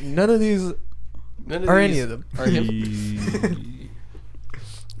sure none of these None of are these any of them? are him.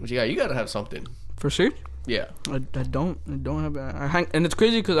 But yeah, you gotta have something. For sure. Yeah, I don't have. I hang, and it's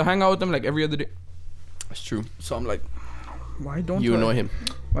crazy because I hang out with him like every other day. that's true. So I'm like, why don't You I, annoy him.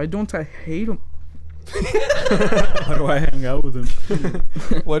 Why don't I hate him? How do I hang out with him?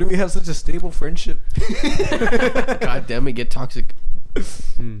 Why do we have such a stable friendship? God damn it, get toxic.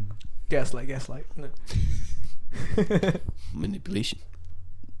 Gaslight. No. Manipulation.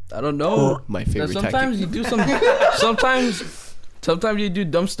 I don't know. My That favorite sometimes tactic. you do some. Sometimes you do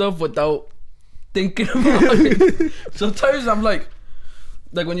dumb stuff without thinking about it. Sometimes I'm like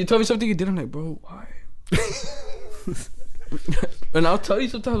when you tell me something you did, I'm like, bro, why? And I'll tell you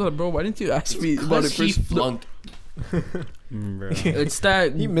sometimes, like, bro, why didn't you ask me about it He first? flunked. Bro. It's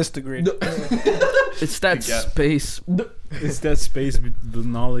that. He missed the grade. It's that Yeah. space. It's that space, the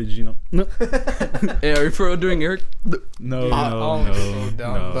knowledge, you know. No, Hey, are you for real doing Eric? no, Oh, no, so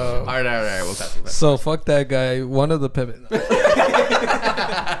down, no. bro. Alright, we'll pass it back. So fuck that guy. One of the pivot.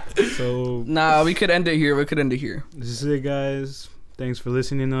 So Nah, we could end it here. this is it, guys. Thanks for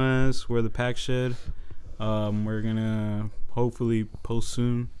listening to us. We're the Pack Shed. We're gonna hopefully post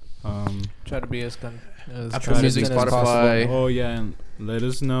soon. Try to be as Apple Music, consistent as Spotify. possible. Oh yeah, and let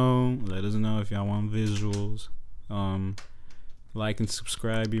us know if y'all want visuals. Like and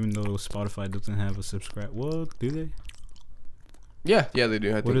subscribe, even though Spotify doesn't have a subscribe. Well, do they? Yeah, they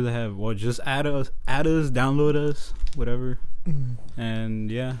do. I What do think. they have? Well, just add us, download us, whatever.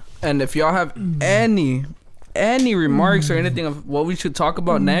 And yeah, And if y'all have any remarks or anything of what we should talk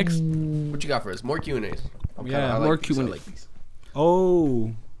about next, What you got for us? More Q&As. Yeah, more these. I Q&A. like these.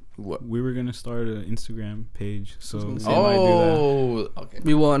 oh, What? we were gonna start an Instagram page, so we might do that. Oh, okay.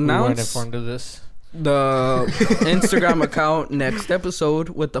 we will We weren't announce informed of this. the Instagram account next episode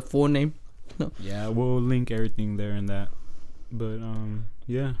with the full name. Yeah, we'll link everything there and that. But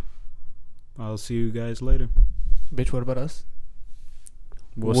yeah, I'll see you guys later. Bitch, what about us?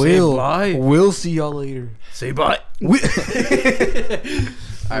 We'll see y'all later. say bye. All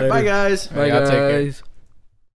right, bye guys. Bye, Y'all take care. guys.